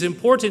unity is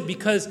important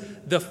because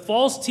the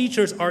false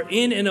teachers are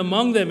in and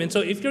among them. And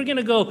so if you're going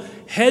to go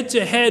head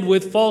to head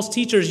with false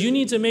teachers, you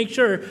need to make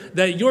sure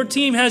that your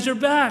team has your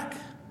back.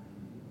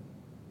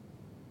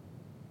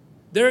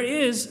 There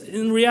is,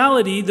 in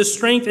reality, the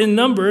strength in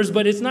numbers,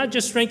 but it's not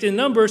just strength in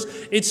numbers,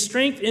 it's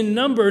strength in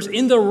numbers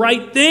in the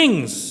right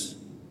things.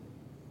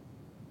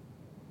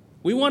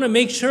 We want to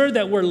make sure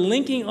that we're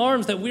linking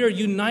arms, that we are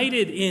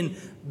united in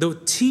the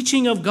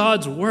teaching of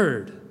God's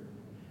word,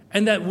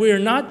 and that we're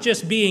not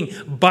just being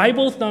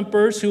Bible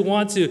thumpers who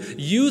want to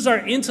use our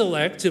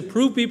intellect to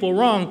prove people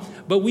wrong,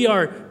 but we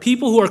are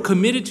people who are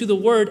committed to the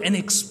word and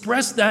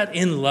express that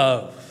in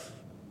love.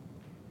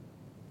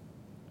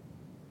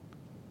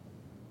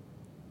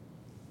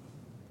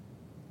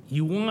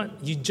 You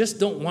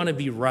just don't want to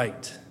be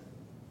right,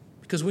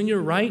 because when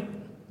you're right,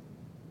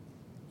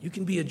 you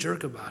can be a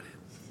jerk about it.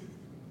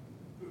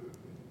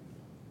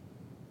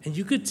 And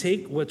you could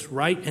take what's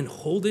right and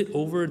hold it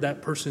over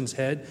that person's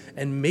head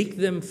and make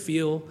them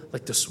feel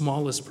like the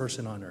smallest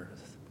person on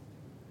earth.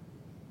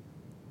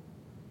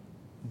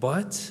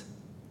 But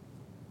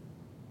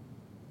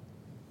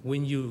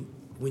when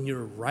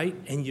you're right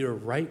and you're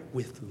right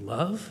with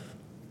love,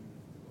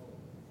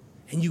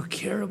 and you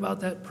care about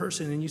that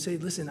person, and you say,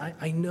 listen,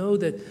 I know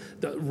that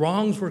the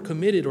wrongs were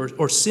committed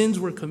or sins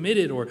were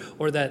committed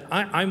or that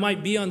I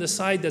might be on the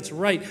side that's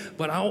right,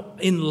 but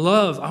in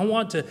love, I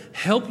want to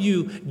help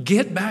you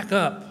get back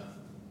up.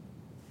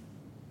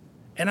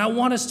 And I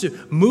want us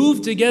to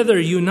move together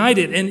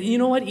united. And you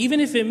know what?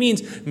 Even if it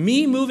means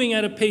me moving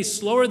at a pace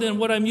slower than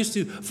what I'm used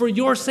to, for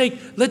your sake,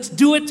 let's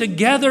do it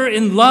together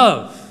in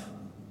love.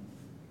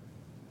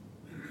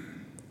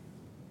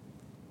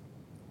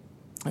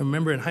 I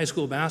remember in high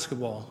school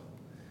basketball,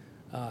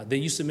 they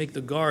used to make the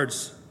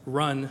guards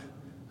run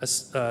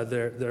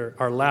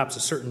our laps a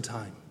certain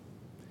time.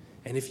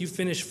 And if you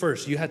finished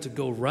first, you had to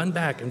go run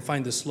back and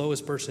find the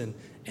slowest person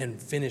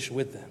and finish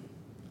with them.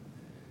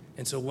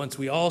 And so once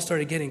we all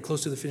started getting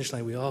close to the finish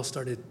line, we all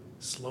started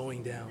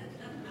slowing down.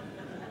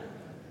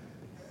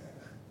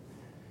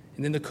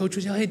 And then the coach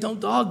would yell, hey,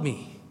 don't dog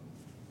me.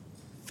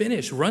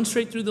 Finish, run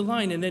straight through the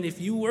line. And then if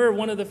you were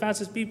one of the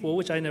fastest people,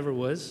 which I never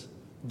was,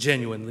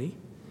 genuinely,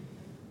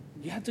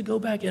 you have to go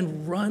back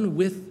and run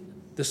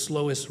with the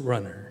slowest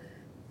runner.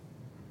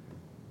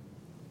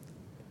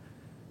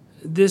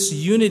 This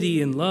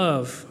unity in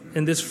love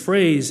and this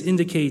phrase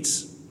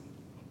indicates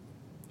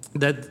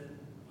that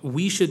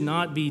we should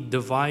not be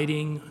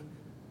dividing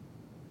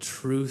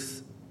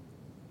truth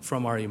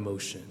from our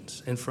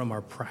emotions and from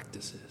our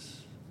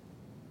practices.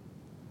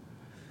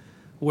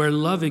 Where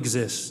love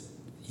exists,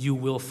 you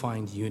will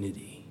find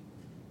unity.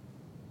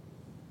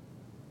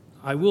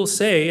 I will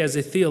say, as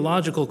a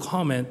theological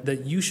comment,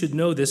 that you should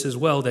know this as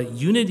well, that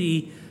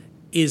unity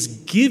is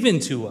given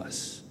to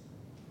us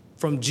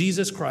from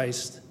Jesus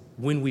Christ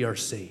when we are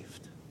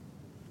saved.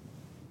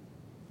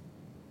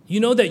 You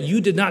know that you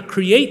did not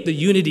create the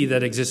unity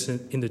that exists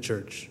in the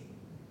church.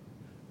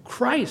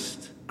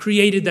 Christ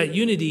created that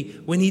unity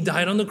when he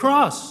died on the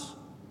cross.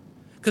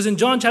 Because in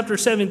John chapter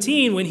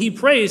 17, when he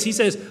prays, he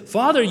says,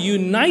 Father,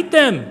 unite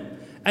them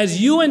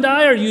as you and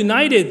I are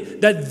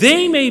united, that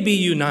they may be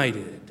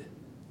united.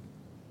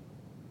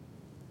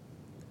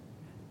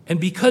 And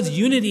because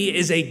unity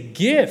is a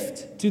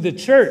gift to the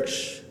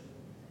church,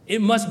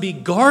 it must be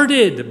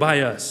guarded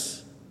by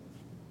us.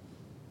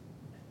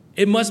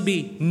 It must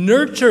be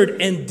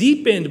nurtured and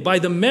deepened by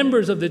the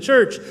members of the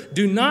church.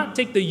 Do not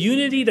take the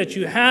unity that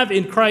you have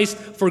in Christ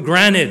for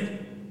granted.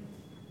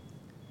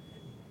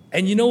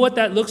 And you know what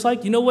that looks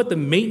like? You know what the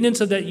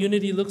maintenance of that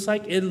unity looks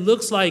like? It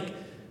looks like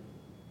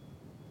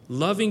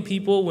loving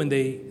people when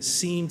they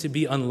seem to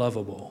be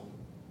unlovable.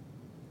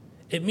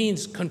 It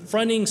means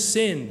confronting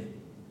sin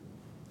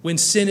when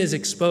sin is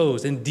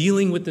exposed and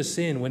dealing with the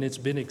sin when it's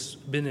been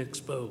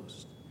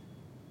exposed.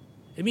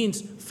 It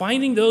means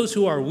finding those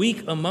who are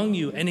weak among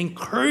you and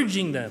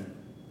encouraging them.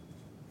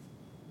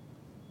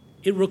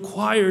 It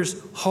requires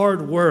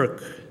hard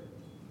work.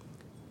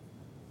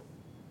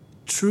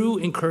 True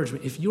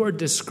encouragement. If you are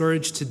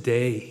discouraged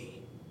today,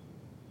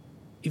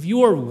 if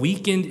you are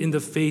weakened in the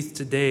faith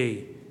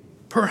today,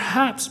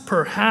 perhaps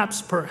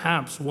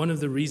one of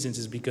the reasons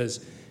is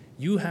because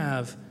you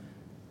have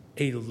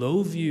a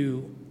low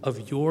view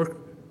of your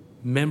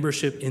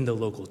membership in the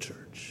local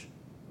church.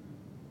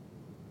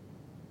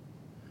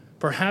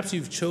 Perhaps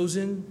you've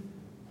chosen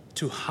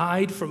to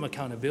hide from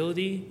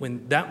accountability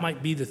when that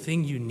might be the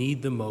thing you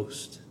need the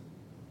most.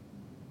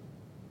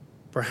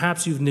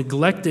 Perhaps you've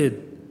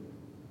neglected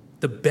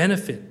the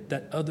benefit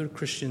that other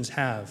Christians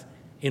have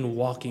in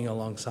walking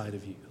alongside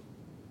of you.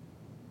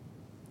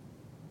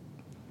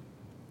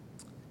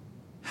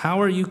 How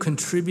are you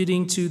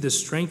contributing to the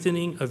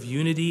strengthening of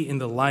unity in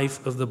the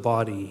life of the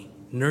body?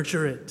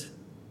 Nurture it.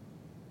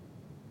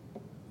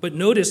 But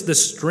notice the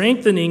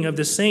strengthening of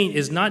the saint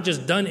is not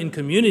just done in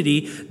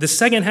community. The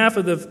second half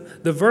of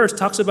the verse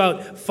talks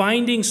about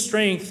finding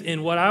strength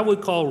in what I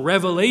would call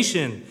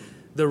revelation.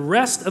 The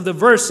rest of the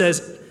verse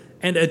says,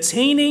 and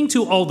attaining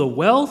to all the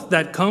wealth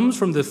that comes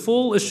from the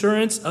full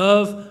assurance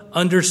of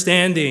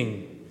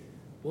understanding.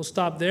 We'll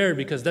stop there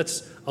because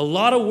that's a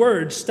lot of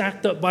words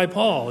stacked up by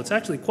Paul. It's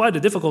actually quite a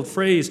difficult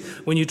phrase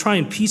when you try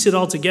and piece it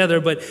all together.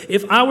 But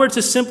if I were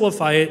to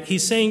simplify it,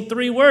 he's saying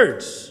 3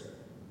 words: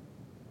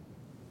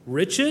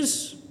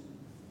 riches,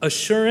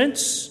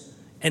 assurance,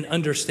 and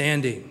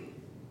understanding.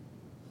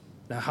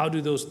 Now, how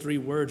do those 3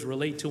 words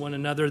relate to one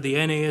another? The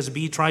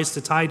NASB tries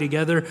to tie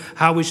together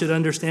how we should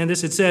understand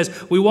this. It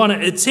says we want to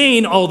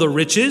attain all the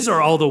riches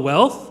or all the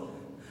wealth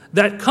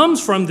that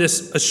comes from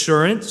this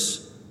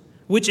assurance,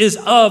 which is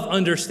of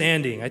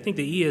understanding. I think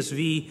the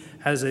ESV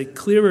has a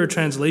clearer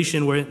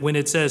translation when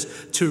it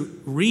says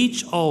to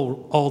reach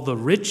all the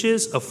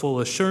riches of full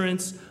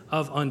assurance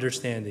of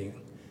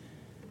understanding.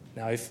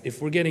 Now,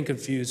 if we're getting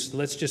confused,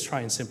 let's just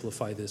try and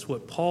simplify this.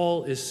 What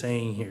Paul is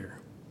saying here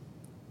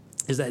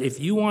is that if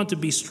you want to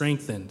be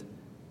strengthened,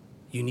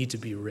 you need to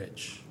be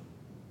rich.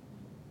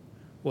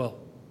 Well,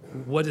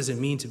 what does it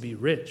mean to be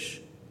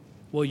rich?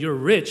 Well, you're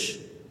rich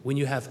when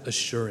you have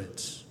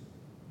assurance.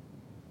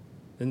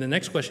 Then the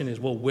next question is,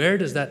 well, where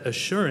does that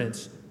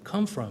assurance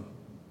come from?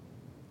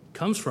 It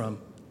comes from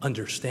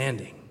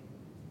understanding.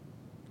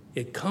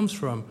 It comes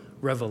from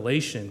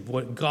revelation,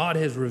 what God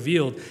has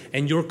revealed,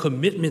 and your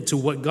commitment to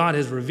what God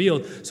has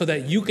revealed so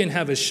that you can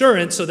have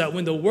assurance, so that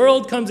when the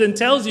world comes and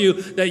tells you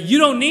that you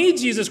don't need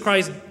Jesus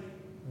Christ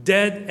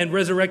dead and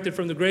resurrected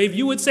from the grave,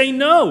 you would say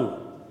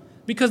no,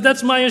 because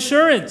that's my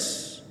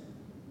assurance.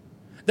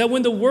 That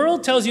when the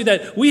world tells you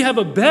that we have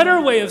a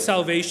better way of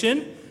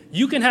salvation,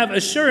 you can have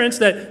assurance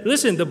that,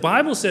 listen, the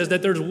Bible says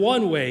that there's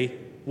one way,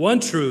 one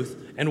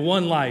truth, and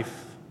one life.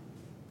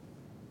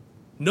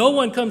 No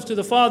one comes to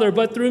the Father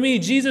but through me,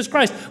 Jesus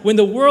Christ. When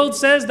the world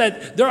says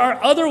that there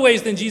are other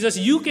ways than Jesus,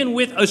 you can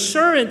with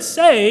assurance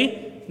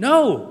say,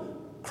 no,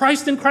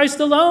 Christ and Christ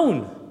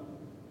alone.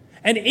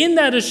 And in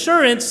that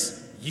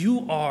assurance,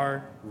 you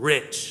are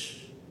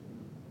rich.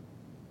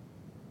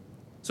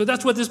 So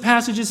that's what this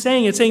passage is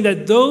saying. It's saying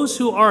that those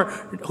who are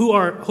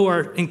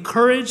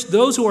encouraged,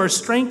 those who are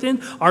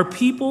strengthened, are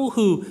people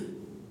who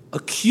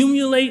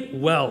accumulate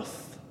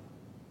wealth.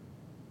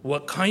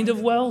 What kind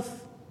of wealth?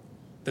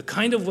 The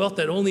kind of wealth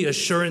that only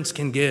assurance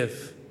can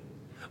give.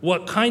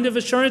 What kind of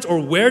assurance,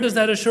 or where does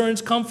that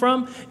assurance come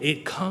from?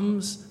 It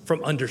comes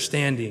from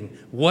understanding.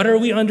 What are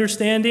we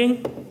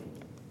understanding?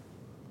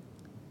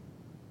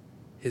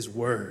 His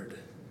word.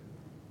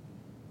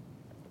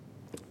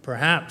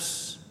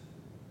 Perhaps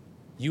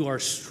you are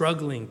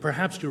struggling.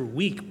 Perhaps you're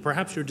weak.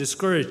 Perhaps you're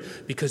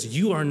discouraged because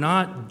you are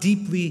not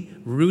deeply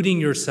rooting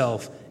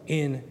yourself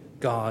in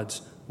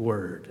God's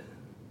word.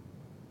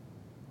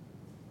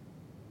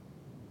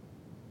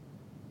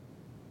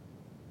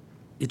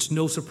 It's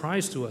no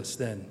surprise to us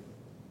then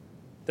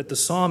that the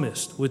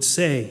psalmist would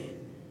say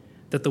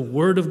that the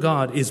word of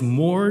God is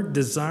more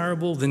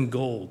desirable than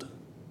gold.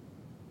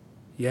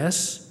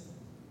 Yes,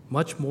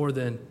 much more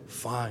than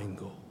fine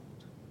gold.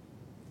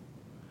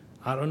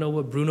 I don't know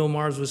what Bruno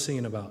Mars was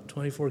singing about,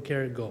 24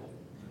 karat gold.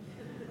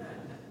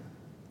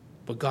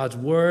 But God's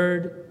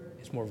word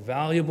is more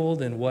valuable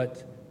than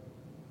what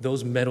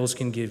those metals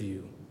can give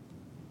you.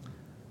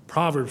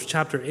 Proverbs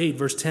chapter 8,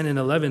 verse 10 and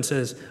 11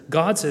 says,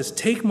 God says,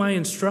 take my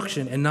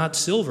instruction and not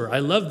silver. I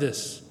love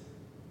this.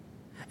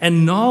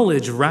 And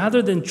knowledge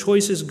rather than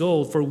choicest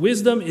gold, for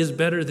wisdom is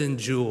better than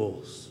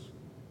jewels.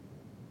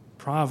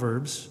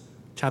 Proverbs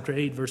chapter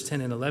 8, verse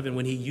 10 and 11,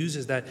 when he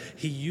uses that,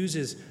 he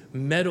uses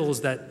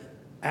metals that,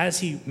 as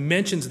he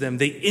mentions them,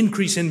 they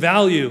increase in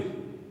value.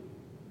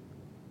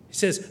 He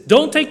says,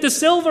 don't take the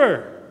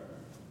silver.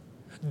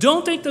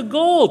 Don't take the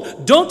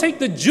gold. Don't take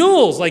the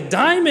jewels like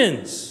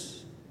diamonds.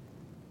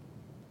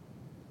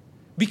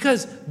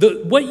 Because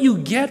what you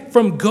get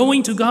from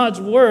going to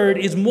God's word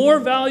is more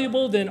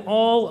valuable than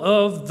all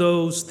of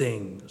those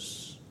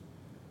things.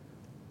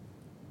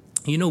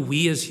 You know,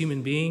 we as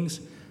human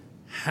beings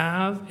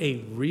have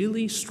a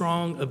really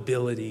strong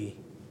ability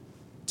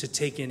to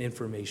take in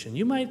information.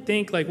 You might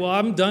think like, well,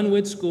 I'm done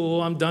with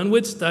school, I'm done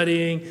with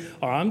studying,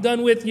 or I'm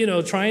done with,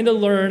 trying to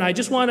learn. I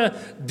just want to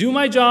do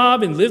my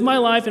job and live my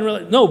life.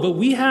 No, but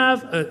we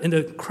have an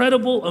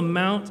incredible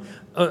amount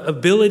of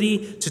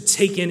ability to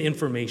take in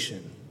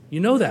information. You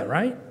know that,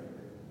 right?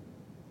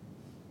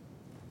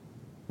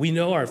 We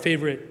know our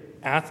favorite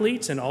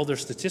athletes and all their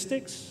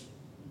statistics.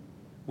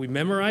 We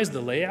memorize the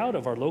layout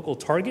of our local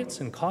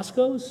Targets and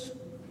Costco's.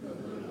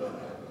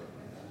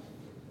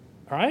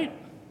 All right?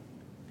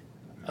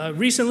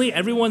 Recently,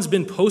 everyone's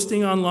been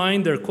posting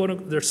online their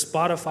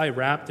Spotify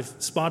Wrapped. If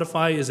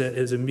Spotify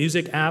is a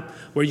music app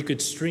where you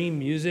could stream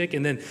music,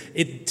 and then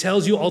it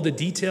tells you all the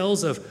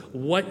details of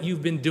what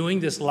you've been doing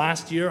this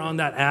last year on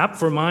that app.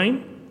 For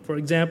mine, for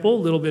example,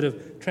 a little bit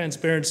of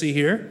transparency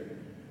here.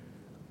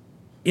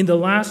 In the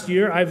last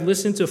year, I've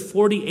listened to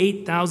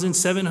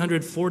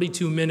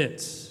 48,742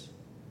 minutes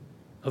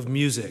of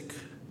music.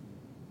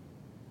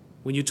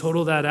 When you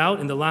total that out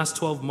in the last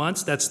 12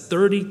 months, that's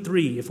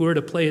 33. If we were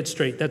to play it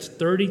straight, that's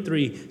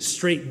 33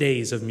 straight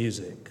days of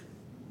music.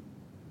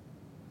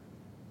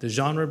 The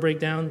genre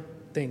breakdown,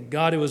 thank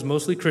God it was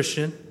mostly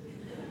Christian.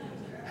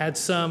 Had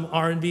some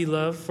R&B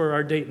love for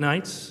our date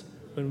nights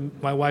when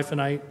my wife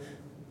and I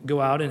go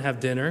out and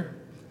have dinner.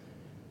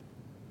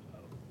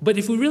 But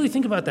if we really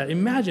think about that,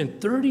 imagine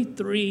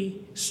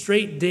 33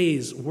 straight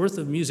days worth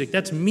of music.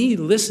 That's me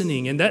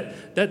listening, and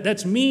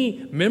that's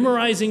me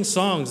memorizing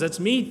songs. That's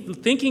me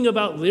thinking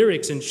about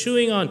lyrics and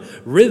chewing on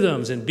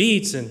rhythms and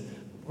beats.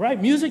 And right,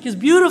 music is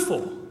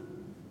beautiful.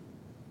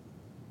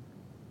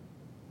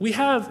 We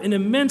have an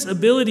immense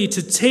ability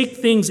to take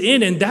things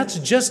in, and that's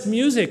just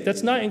music.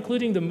 That's not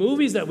including the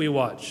movies that we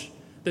watch,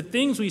 the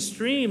things we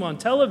stream on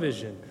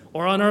television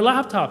or on our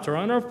laptops or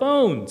on our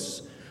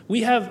phones.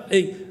 We have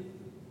a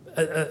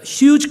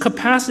huge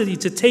capacity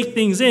to take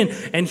things in.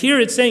 And here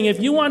it's saying, if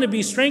you want to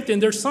be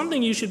strengthened, there's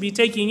something you should be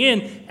taking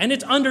in, and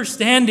it's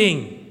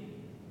understanding.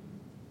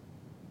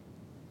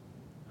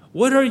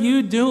 What are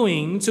you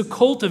doing to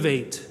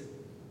cultivate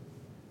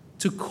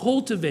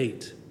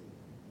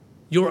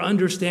your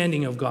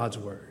understanding of God's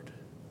word?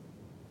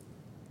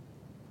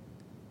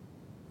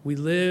 We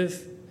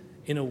live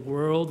in a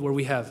world where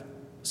we have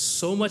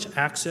so much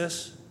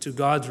access to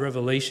God's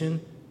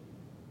revelation,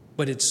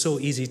 but it's so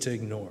easy to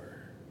ignore.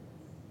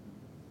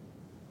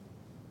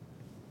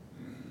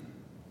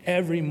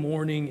 Every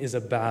morning is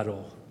a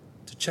battle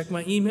to check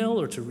my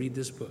email or to read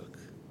this book.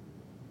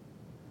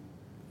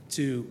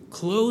 To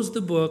close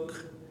the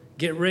book,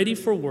 get ready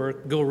for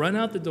work, go run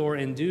out the door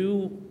and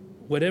do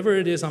whatever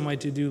it is on my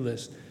to-do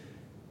list.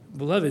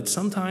 Beloved,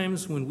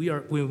 sometimes when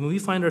we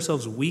find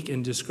ourselves weak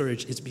and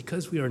discouraged, it's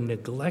because we are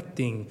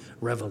neglecting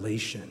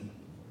revelation.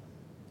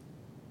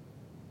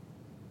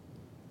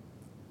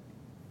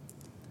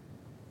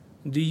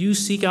 Do you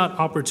seek out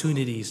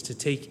opportunities to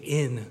take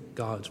in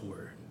God's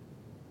word?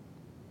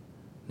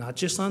 Not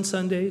just on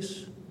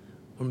Sundays,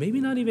 or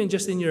maybe not even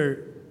just in your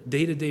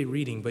day-to-day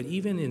reading, but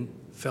even in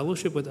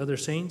fellowship with other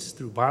saints,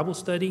 through Bible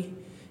study,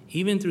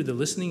 even through the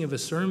listening of a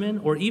sermon,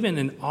 or even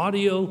an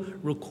audio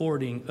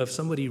recording of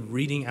somebody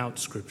reading out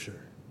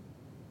Scripture.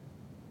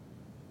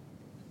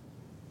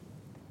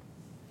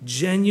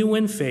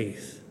 Genuine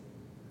faith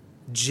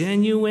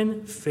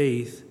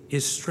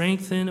is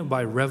strengthened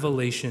by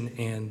revelation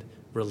and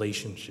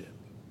relationship.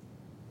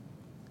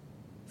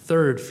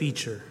 Third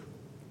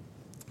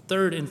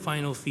and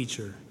final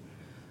feature.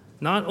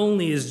 Not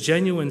only is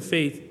genuine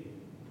faith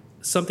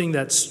something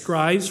that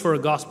strives for a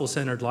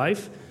gospel-centered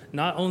life,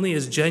 not only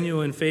is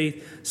genuine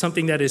faith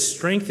something that is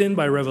strengthened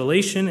by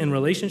revelation and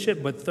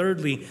relationship, but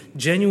thirdly,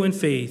 genuine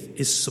faith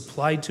is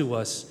supplied to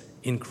us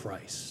in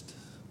Christ.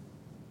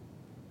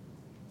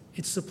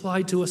 It's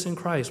supplied to us in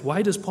Christ.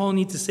 Why does Paul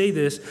need to say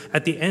this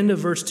at the end of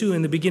verse 2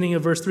 and the beginning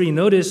of verse 3?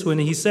 Notice when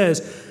he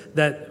says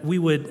that we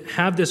would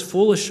have this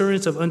full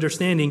assurance of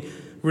understanding,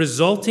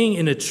 resulting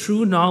in a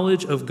true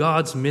knowledge of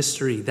God's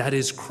mystery, that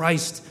is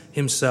Christ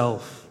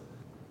himself.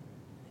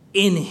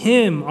 In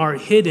him are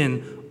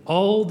hidden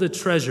all the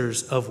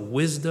treasures of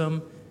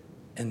wisdom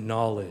and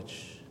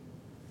knowledge.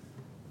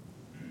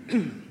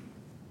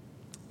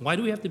 Why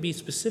do we have to be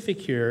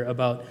specific here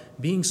about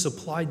being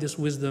supplied this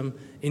wisdom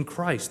in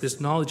Christ, this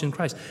knowledge in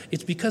Christ?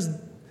 It's because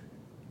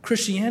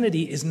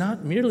Christianity is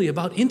not merely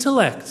about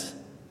intellect.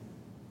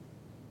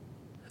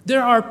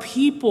 There are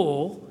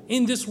people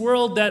in this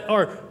world that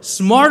are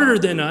smarter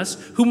than us,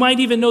 who might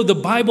even know the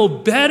Bible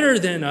better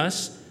than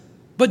us,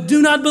 but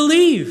do not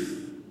believe.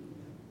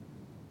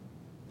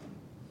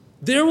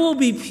 There will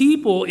be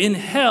people in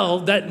hell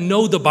that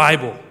know the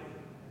Bible.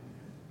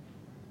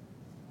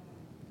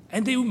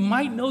 And they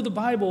might know the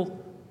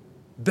Bible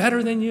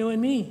better than you and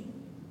me.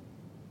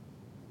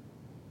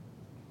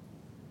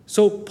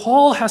 So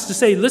Paul has to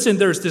say, listen,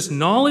 there's this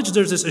knowledge,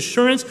 there's this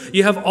assurance.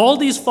 You have all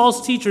these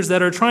false teachers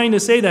that are trying to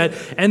say that.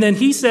 And then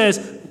he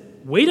says,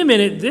 wait a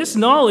minute, this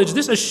knowledge,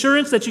 this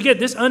assurance that you get,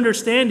 this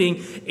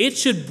understanding, it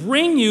should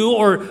bring you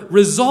or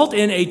result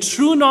in a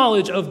true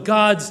knowledge of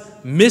God's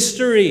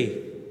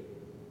mystery.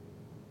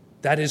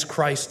 That is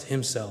Christ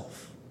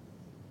himself.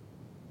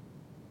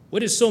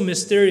 What is so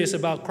mysterious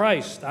about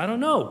Christ? I don't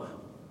know.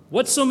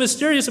 What's so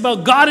mysterious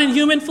about God in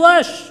human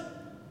flesh?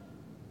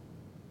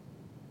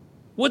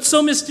 What's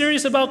so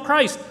mysterious about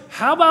Christ?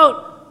 How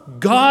about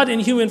God in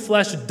human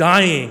flesh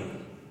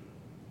dying?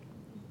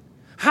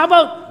 How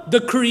about the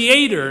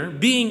Creator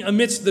being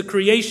amidst the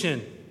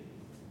creation?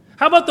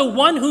 How about the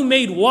one who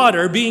made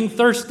water being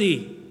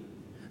thirsty?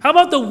 How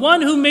about the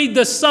one who made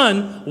the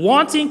sun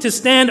wanting to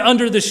stand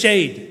under the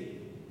shade?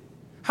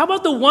 How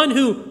about the one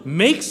who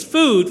makes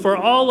food for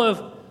all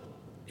of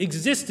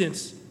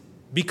existence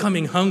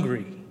becoming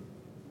hungry?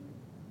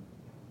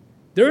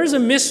 There is a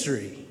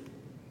mystery.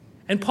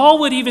 And Paul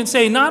would even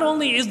say, not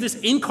only is this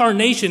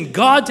incarnation,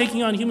 God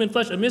taking on human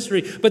flesh, a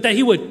mystery, but that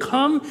he would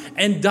come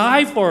and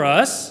die for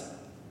us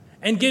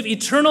and give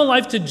eternal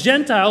life to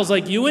Gentiles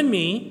like you and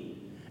me,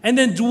 and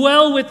then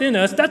dwell within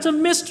us. That's a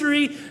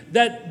mystery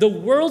that the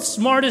world's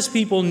smartest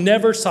people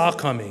never saw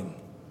coming.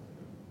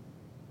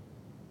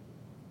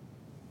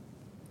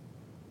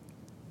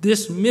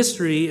 This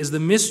mystery is the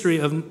mystery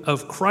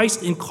of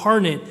Christ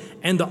incarnate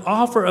and the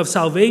offer of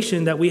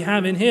salvation that we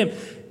have in him.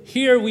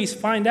 Here we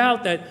find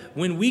out that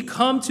when we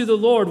come to the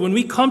Lord, when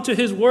we come to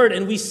his word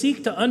and we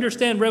seek to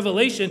understand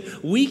revelation,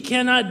 we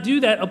cannot do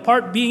that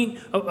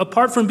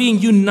apart from being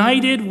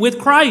united with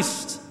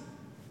Christ.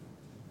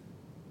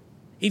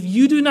 If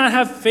you do not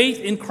have faith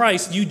in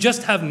Christ, you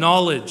just have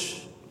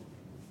knowledge.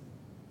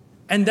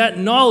 And that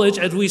knowledge,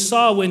 as we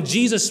saw when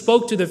Jesus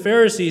spoke to the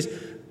Pharisees,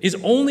 is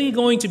only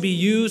going to be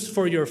used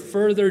for your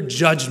further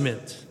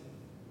judgment.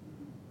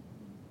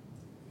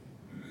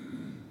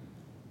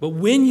 But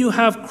when you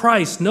have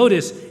Christ,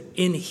 notice,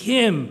 in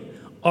him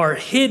are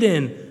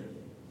hidden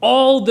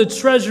all the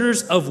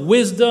treasures of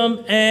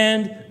wisdom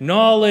and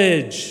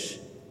knowledge.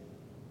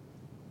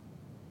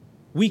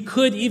 We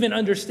could even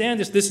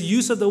understand this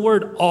use of the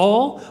word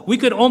all. We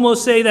could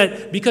almost say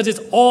that because it's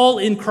all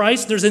in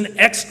Christ, there's an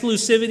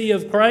exclusivity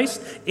of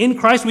Christ. In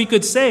Christ, we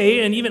could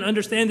say, and even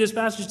understand this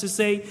passage to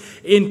say,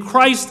 in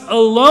Christ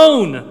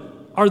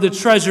alone are the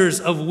treasures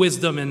of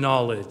wisdom and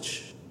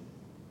knowledge.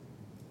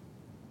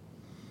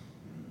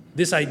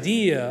 This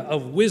idea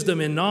of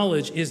wisdom and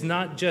knowledge is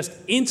not just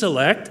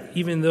intellect,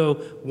 even though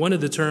one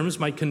of the terms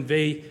might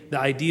convey the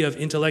idea of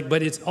intellect,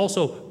 but it's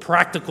also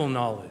practical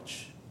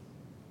knowledge.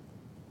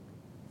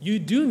 You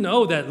do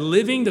know that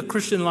living the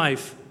Christian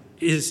life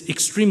is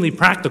extremely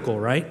practical,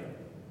 right?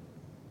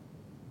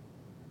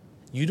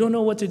 You don't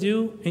know what to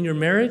do in your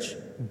marriage?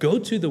 Go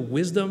to the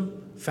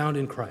wisdom found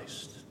in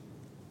Christ.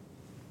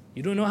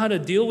 You don't know how to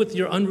deal with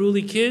your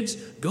unruly kids?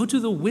 Go to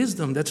the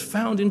wisdom that's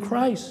found in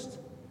Christ.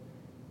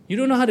 You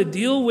don't know how to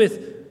deal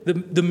with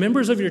the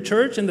members of your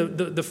church and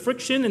the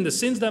friction and the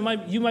sins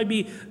that you might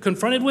be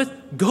confronted with?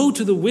 Go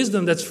to the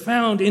wisdom that's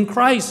found in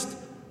Christ.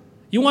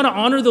 You want to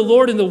honor the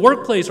Lord in the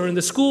workplace or in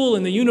the school,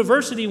 in the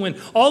university, when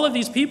all of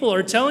these people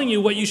are telling you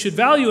what you should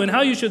value and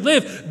how you should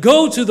live?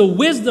 Go to the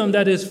wisdom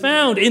that is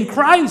found in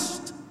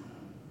Christ.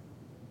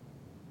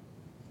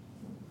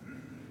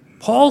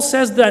 Paul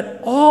says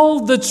that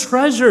all the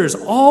treasures,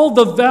 all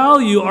the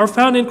value are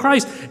found in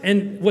Christ.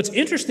 And what's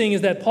interesting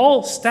is that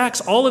Paul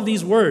stacks all of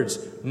these words: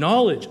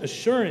 knowledge,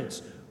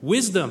 assurance,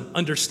 wisdom,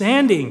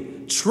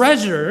 understanding,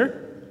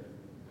 treasure,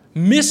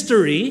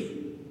 mystery,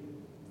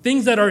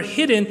 things that are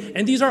hidden,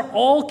 and these are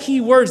all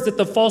key words that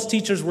the false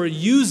teachers were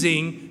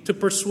using to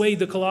persuade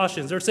the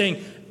Colossians. They're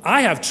saying,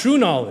 I have true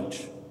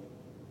knowledge.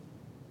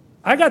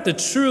 I got the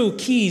true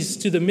keys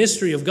to the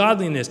mystery of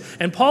godliness.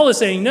 And Paul is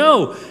saying,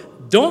 no,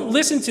 don't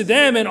listen to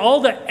them and all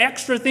the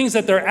extra things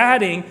that they're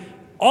adding.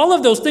 All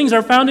of those things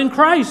are found in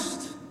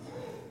Christ.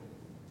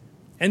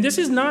 And this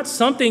is not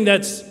something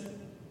that's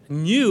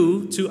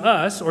new to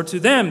us or to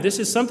them. This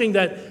is something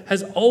that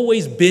has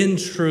always been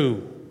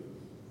true.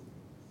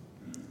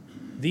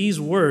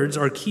 These words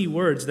are key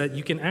words that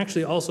you can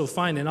actually also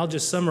find, and I'll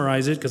just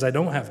summarize it because I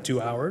don't have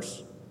 2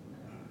 hours.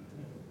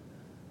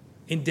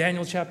 In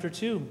Daniel chapter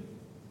 2.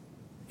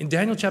 In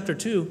Daniel chapter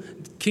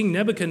 2, King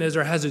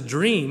Nebuchadnezzar has a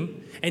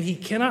dream, and he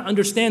cannot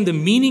understand the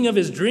meaning of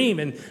his dream.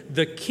 And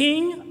the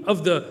king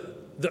of the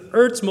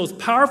earth's most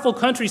powerful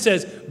country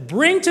says,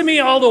 bring to me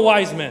all the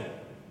wise men.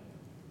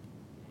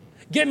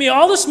 Get me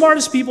all the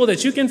smartest people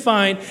that you can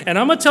find, and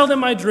I'm going to tell them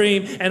my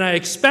dream, and I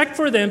expect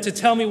for them to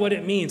tell me what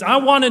it means. I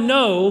want to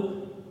know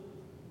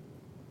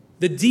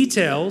the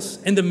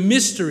details and the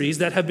mysteries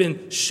that have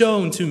been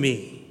shown to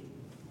me.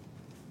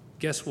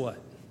 guess what?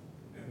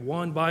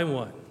 One by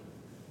one,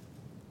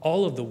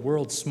 all of the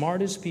world's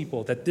smartest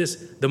people that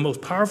the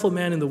most powerful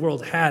man in the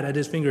world had at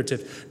his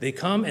fingertips, they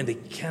come and they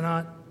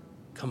cannot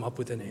come up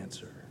with an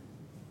answer.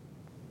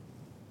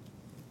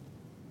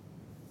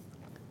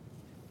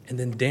 And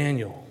then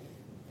Daniel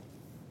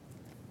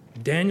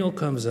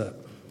comes up.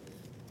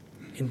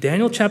 In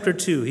Daniel chapter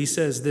 2, he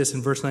says this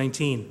in verse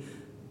 19.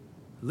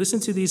 Listen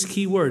to these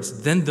key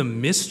words. Then the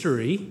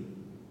mystery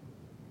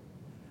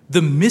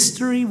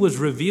was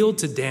revealed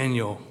to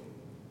Daniel.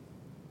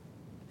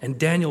 And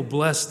Daniel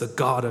blessed the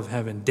God of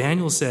heaven.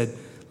 Daniel said,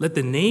 let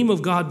the name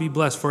of God be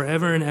blessed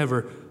forever and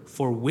ever.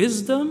 For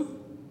wisdom,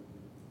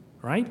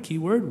 right? Key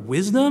word,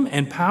 wisdom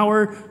and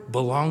power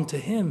belong to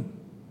him.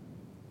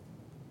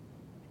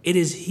 It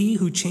is he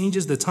who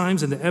changes the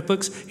times and the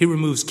epochs. He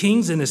removes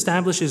kings and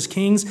establishes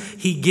kings.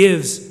 He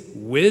gives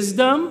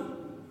wisdom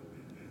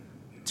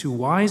to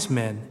wise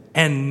men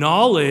and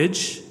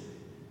knowledge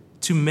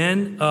to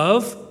men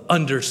of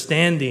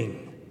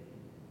understanding.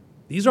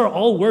 These are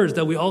all words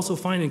that we also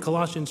find in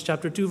Colossians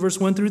chapter 2, verse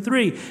 1 through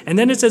 3. And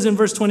then it says in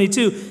verse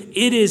 22,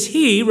 it is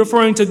he,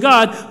 referring to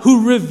God,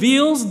 who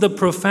reveals the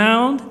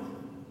profound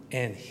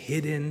and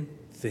hidden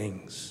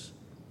things.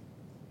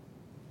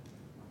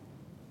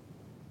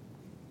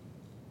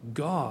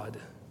 God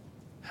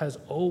has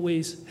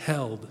always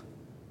held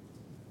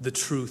the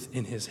truth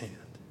in his hand.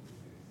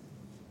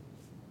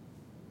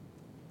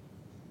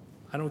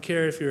 I don't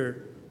care if you're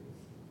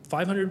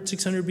 500,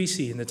 600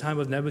 BC in the time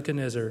of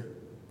Nebuchadnezzar,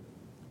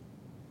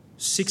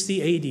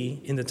 60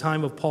 AD in the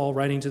time of Paul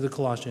writing to the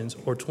Colossians,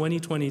 or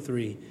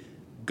 2023,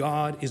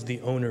 God is the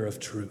owner of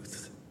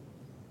truth.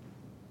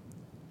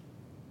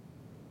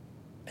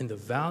 And the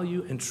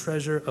value and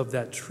treasure of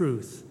that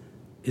truth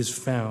is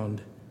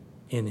found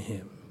in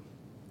him.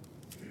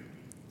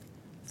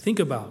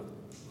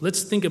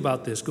 Let's think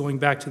about this, going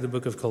back to the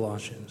book of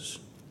Colossians.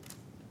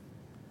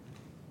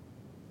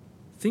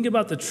 Think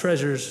about the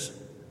treasures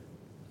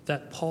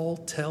that Paul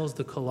tells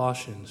the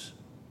Colossians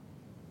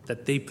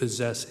that they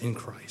possess in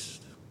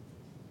Christ.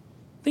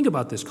 Think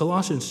about this,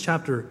 Colossians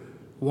chapter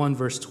 1,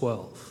 verse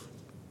 12.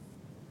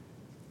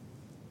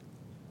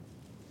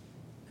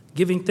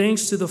 Giving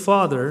thanks to the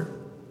Father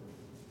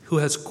who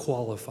has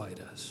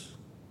qualified us.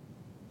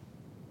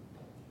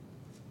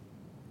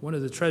 One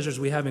of the treasures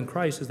we have in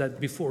Christ is that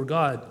before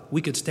God,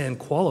 we could stand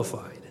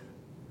qualified.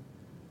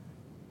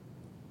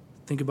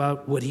 Think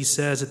about what he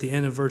says at the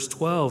end of verse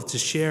 12, to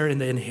share in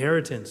the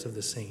inheritance of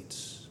the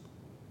saints.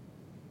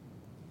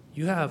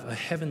 You have a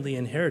heavenly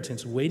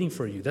inheritance waiting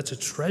for you. That's a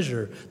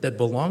treasure that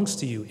belongs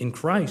to you in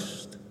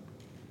Christ.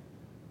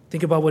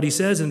 Think about what he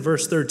says in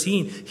verse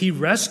 13. He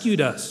rescued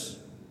us.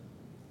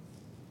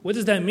 What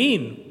does that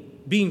mean,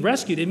 being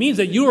rescued? It means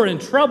that you are in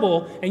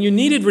trouble and you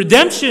needed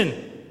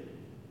redemption.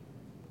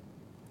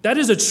 That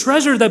is a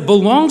treasure that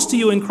belongs to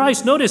you in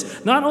Christ.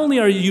 Notice, not only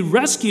are you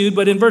rescued,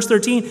 but in verse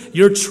 13,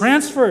 you're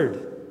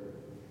transferred.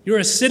 You're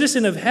a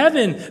citizen of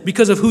heaven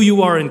because of who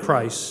you are in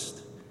Christ.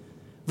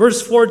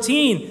 Verse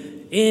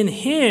 14, in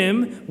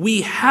him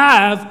we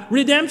have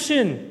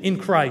redemption in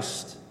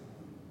Christ.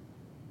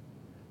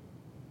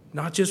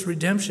 Not just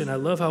redemption. I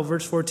love how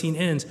verse 14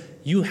 ends.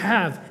 You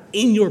have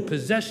in your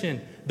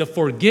possession the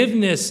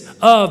forgiveness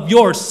of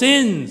your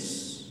sins.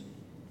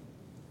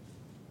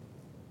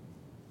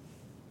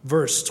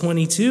 Verse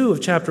 22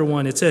 of chapter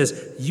 1, it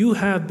says, you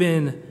have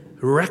been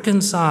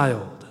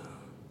reconciled.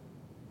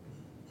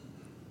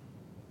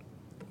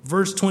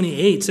 Verse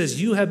 28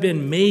 says, you have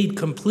been made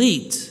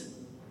complete.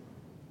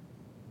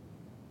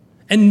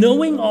 And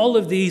knowing all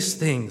of these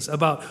things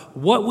about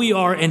what we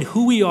are and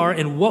who we are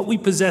and what we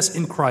possess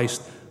in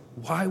Christ,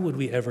 why would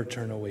we ever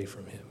turn away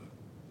from him?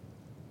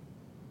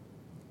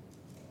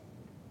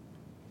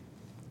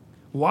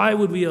 Why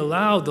would we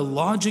allow the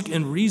logic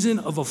and reason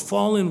of a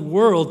fallen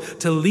world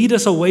to lead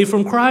us away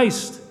from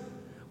Christ?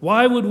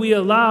 Why would we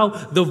allow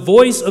the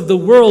voice of the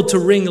world to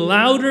ring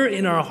louder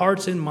in our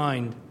hearts and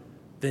mind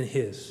than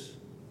his?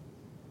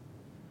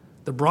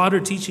 The broader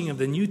teaching of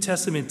the New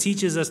Testament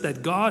teaches us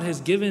that God has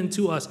given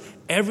to us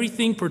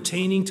everything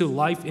pertaining to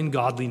life and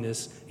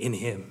godliness in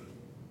him.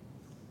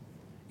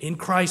 In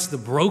Christ, the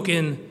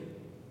broken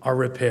are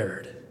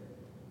repaired.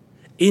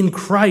 In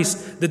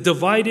Christ, the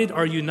divided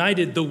are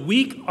united, the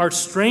weak are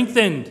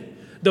strengthened,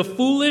 the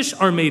foolish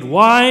are made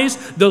wise,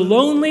 the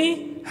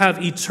lonely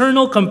have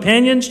eternal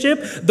companionship,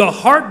 the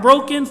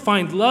heartbroken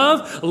find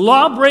love,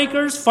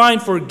 lawbreakers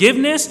find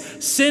forgiveness,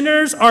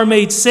 sinners are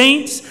made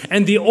saints,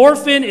 and the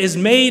orphan is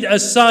made a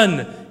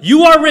son.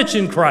 You are rich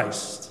in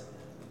Christ.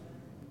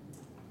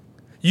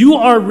 You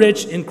are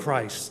rich in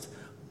Christ.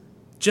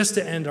 Just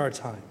to end our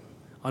time,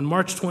 on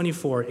March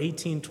 24,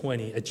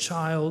 1820, a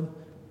child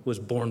was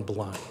born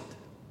blind.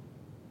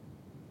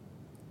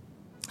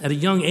 At a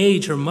young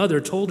age, her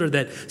mother told her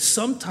that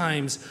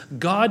sometimes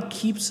God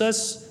keeps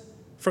us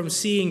from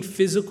seeing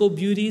physical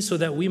beauty so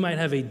that we might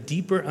have a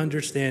deeper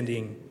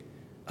understanding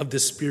of the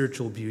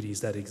spiritual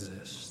beauties that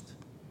exist.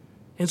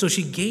 And so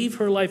she gave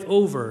her life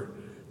over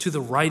to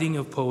the writing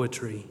of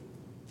poetry.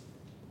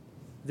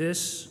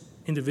 This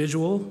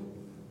individual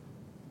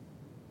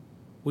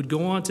would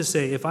go on to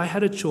say, if I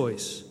had a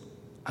choice,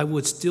 I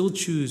would still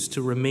choose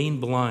to remain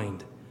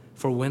blind.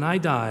 For when I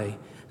die,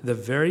 the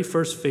very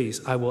first face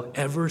I will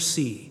ever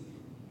see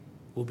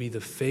will be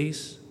the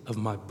face of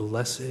my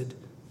blessed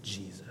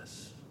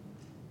Jesus.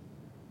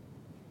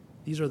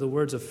 These are the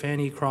words of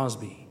Fanny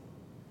Crosby,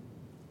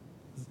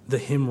 the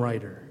hymn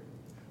writer.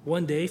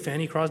 One day,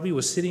 Fanny Crosby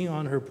was sitting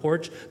on her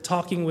porch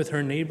talking with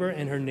her neighbor,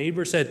 and her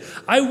neighbor said,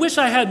 I wish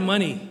I had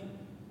money,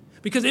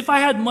 because if I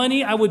had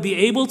money, I would be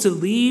able to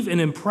leave an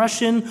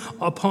impression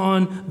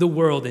upon the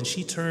world. And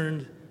she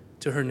turned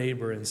to her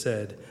neighbor and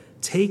said,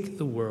 take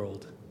the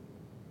world,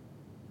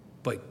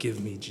 but give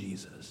me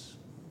Jesus.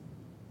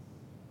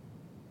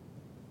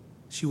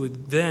 She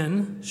would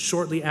then,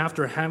 shortly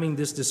after having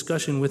this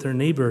discussion with her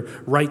neighbor,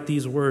 write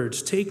these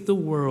words, take the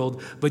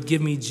world, but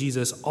give me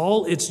Jesus.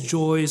 All its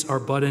joys are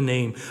but a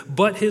name,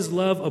 but his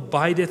love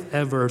abideth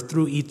ever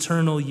through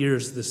eternal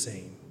years the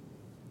same.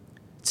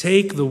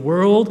 Take the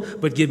world,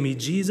 but give me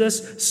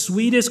Jesus,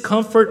 sweetest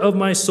comfort of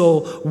my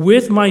soul.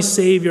 With my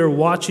Savior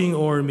watching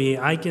o'er me,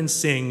 I can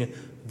sing,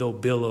 though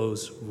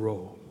billows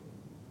roll.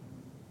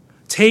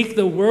 Take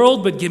the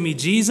world, but give me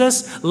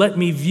Jesus. Let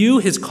me view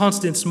his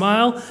constant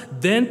smile.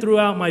 Then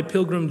throughout my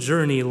pilgrim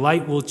journey,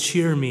 light will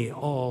cheer me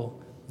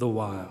all the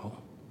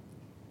while.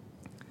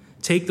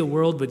 Take the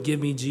world, but give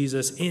me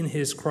Jesus. In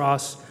his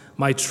cross,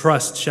 my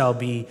trust shall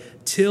be,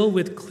 till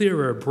with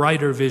clearer,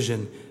 brighter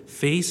vision,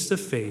 face to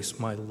face,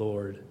 my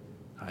Lord,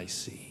 I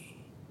see.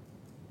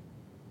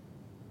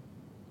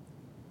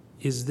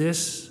 Is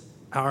this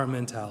our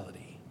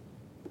mentality?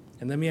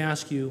 And let me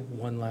ask you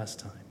one last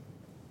time.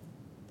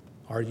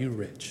 Are you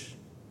rich?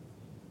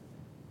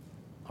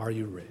 Are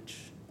you rich?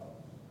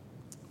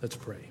 Let's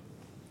pray.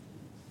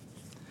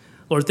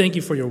 Lord, thank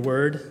you for your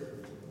word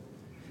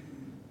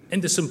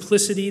and the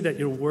simplicity that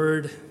your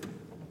word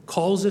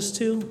calls us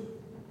to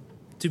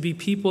be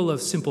people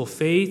of simple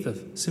faith,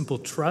 of simple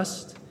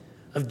trust,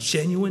 of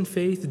genuine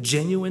faith,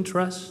 genuine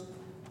trust.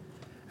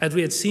 As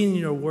we had seen in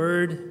your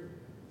word,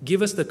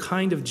 give us the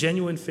kind of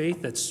genuine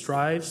faith that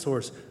strives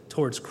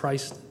towards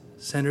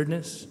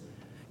Christ-centeredness.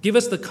 Give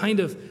us the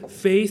kind of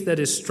faith that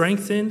is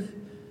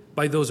strengthened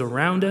by those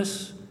around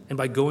us and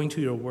by going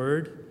to your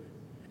word.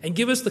 And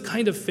give us the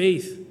kind of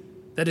faith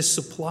that is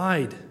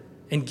supplied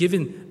and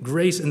given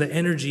grace and the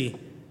energy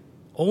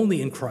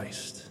only in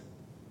Christ.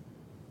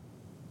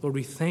 Lord,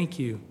 we thank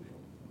you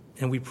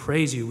and we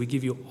praise you. We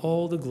give you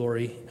all the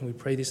glory, and we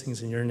pray these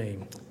things in your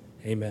name.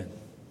 Amen.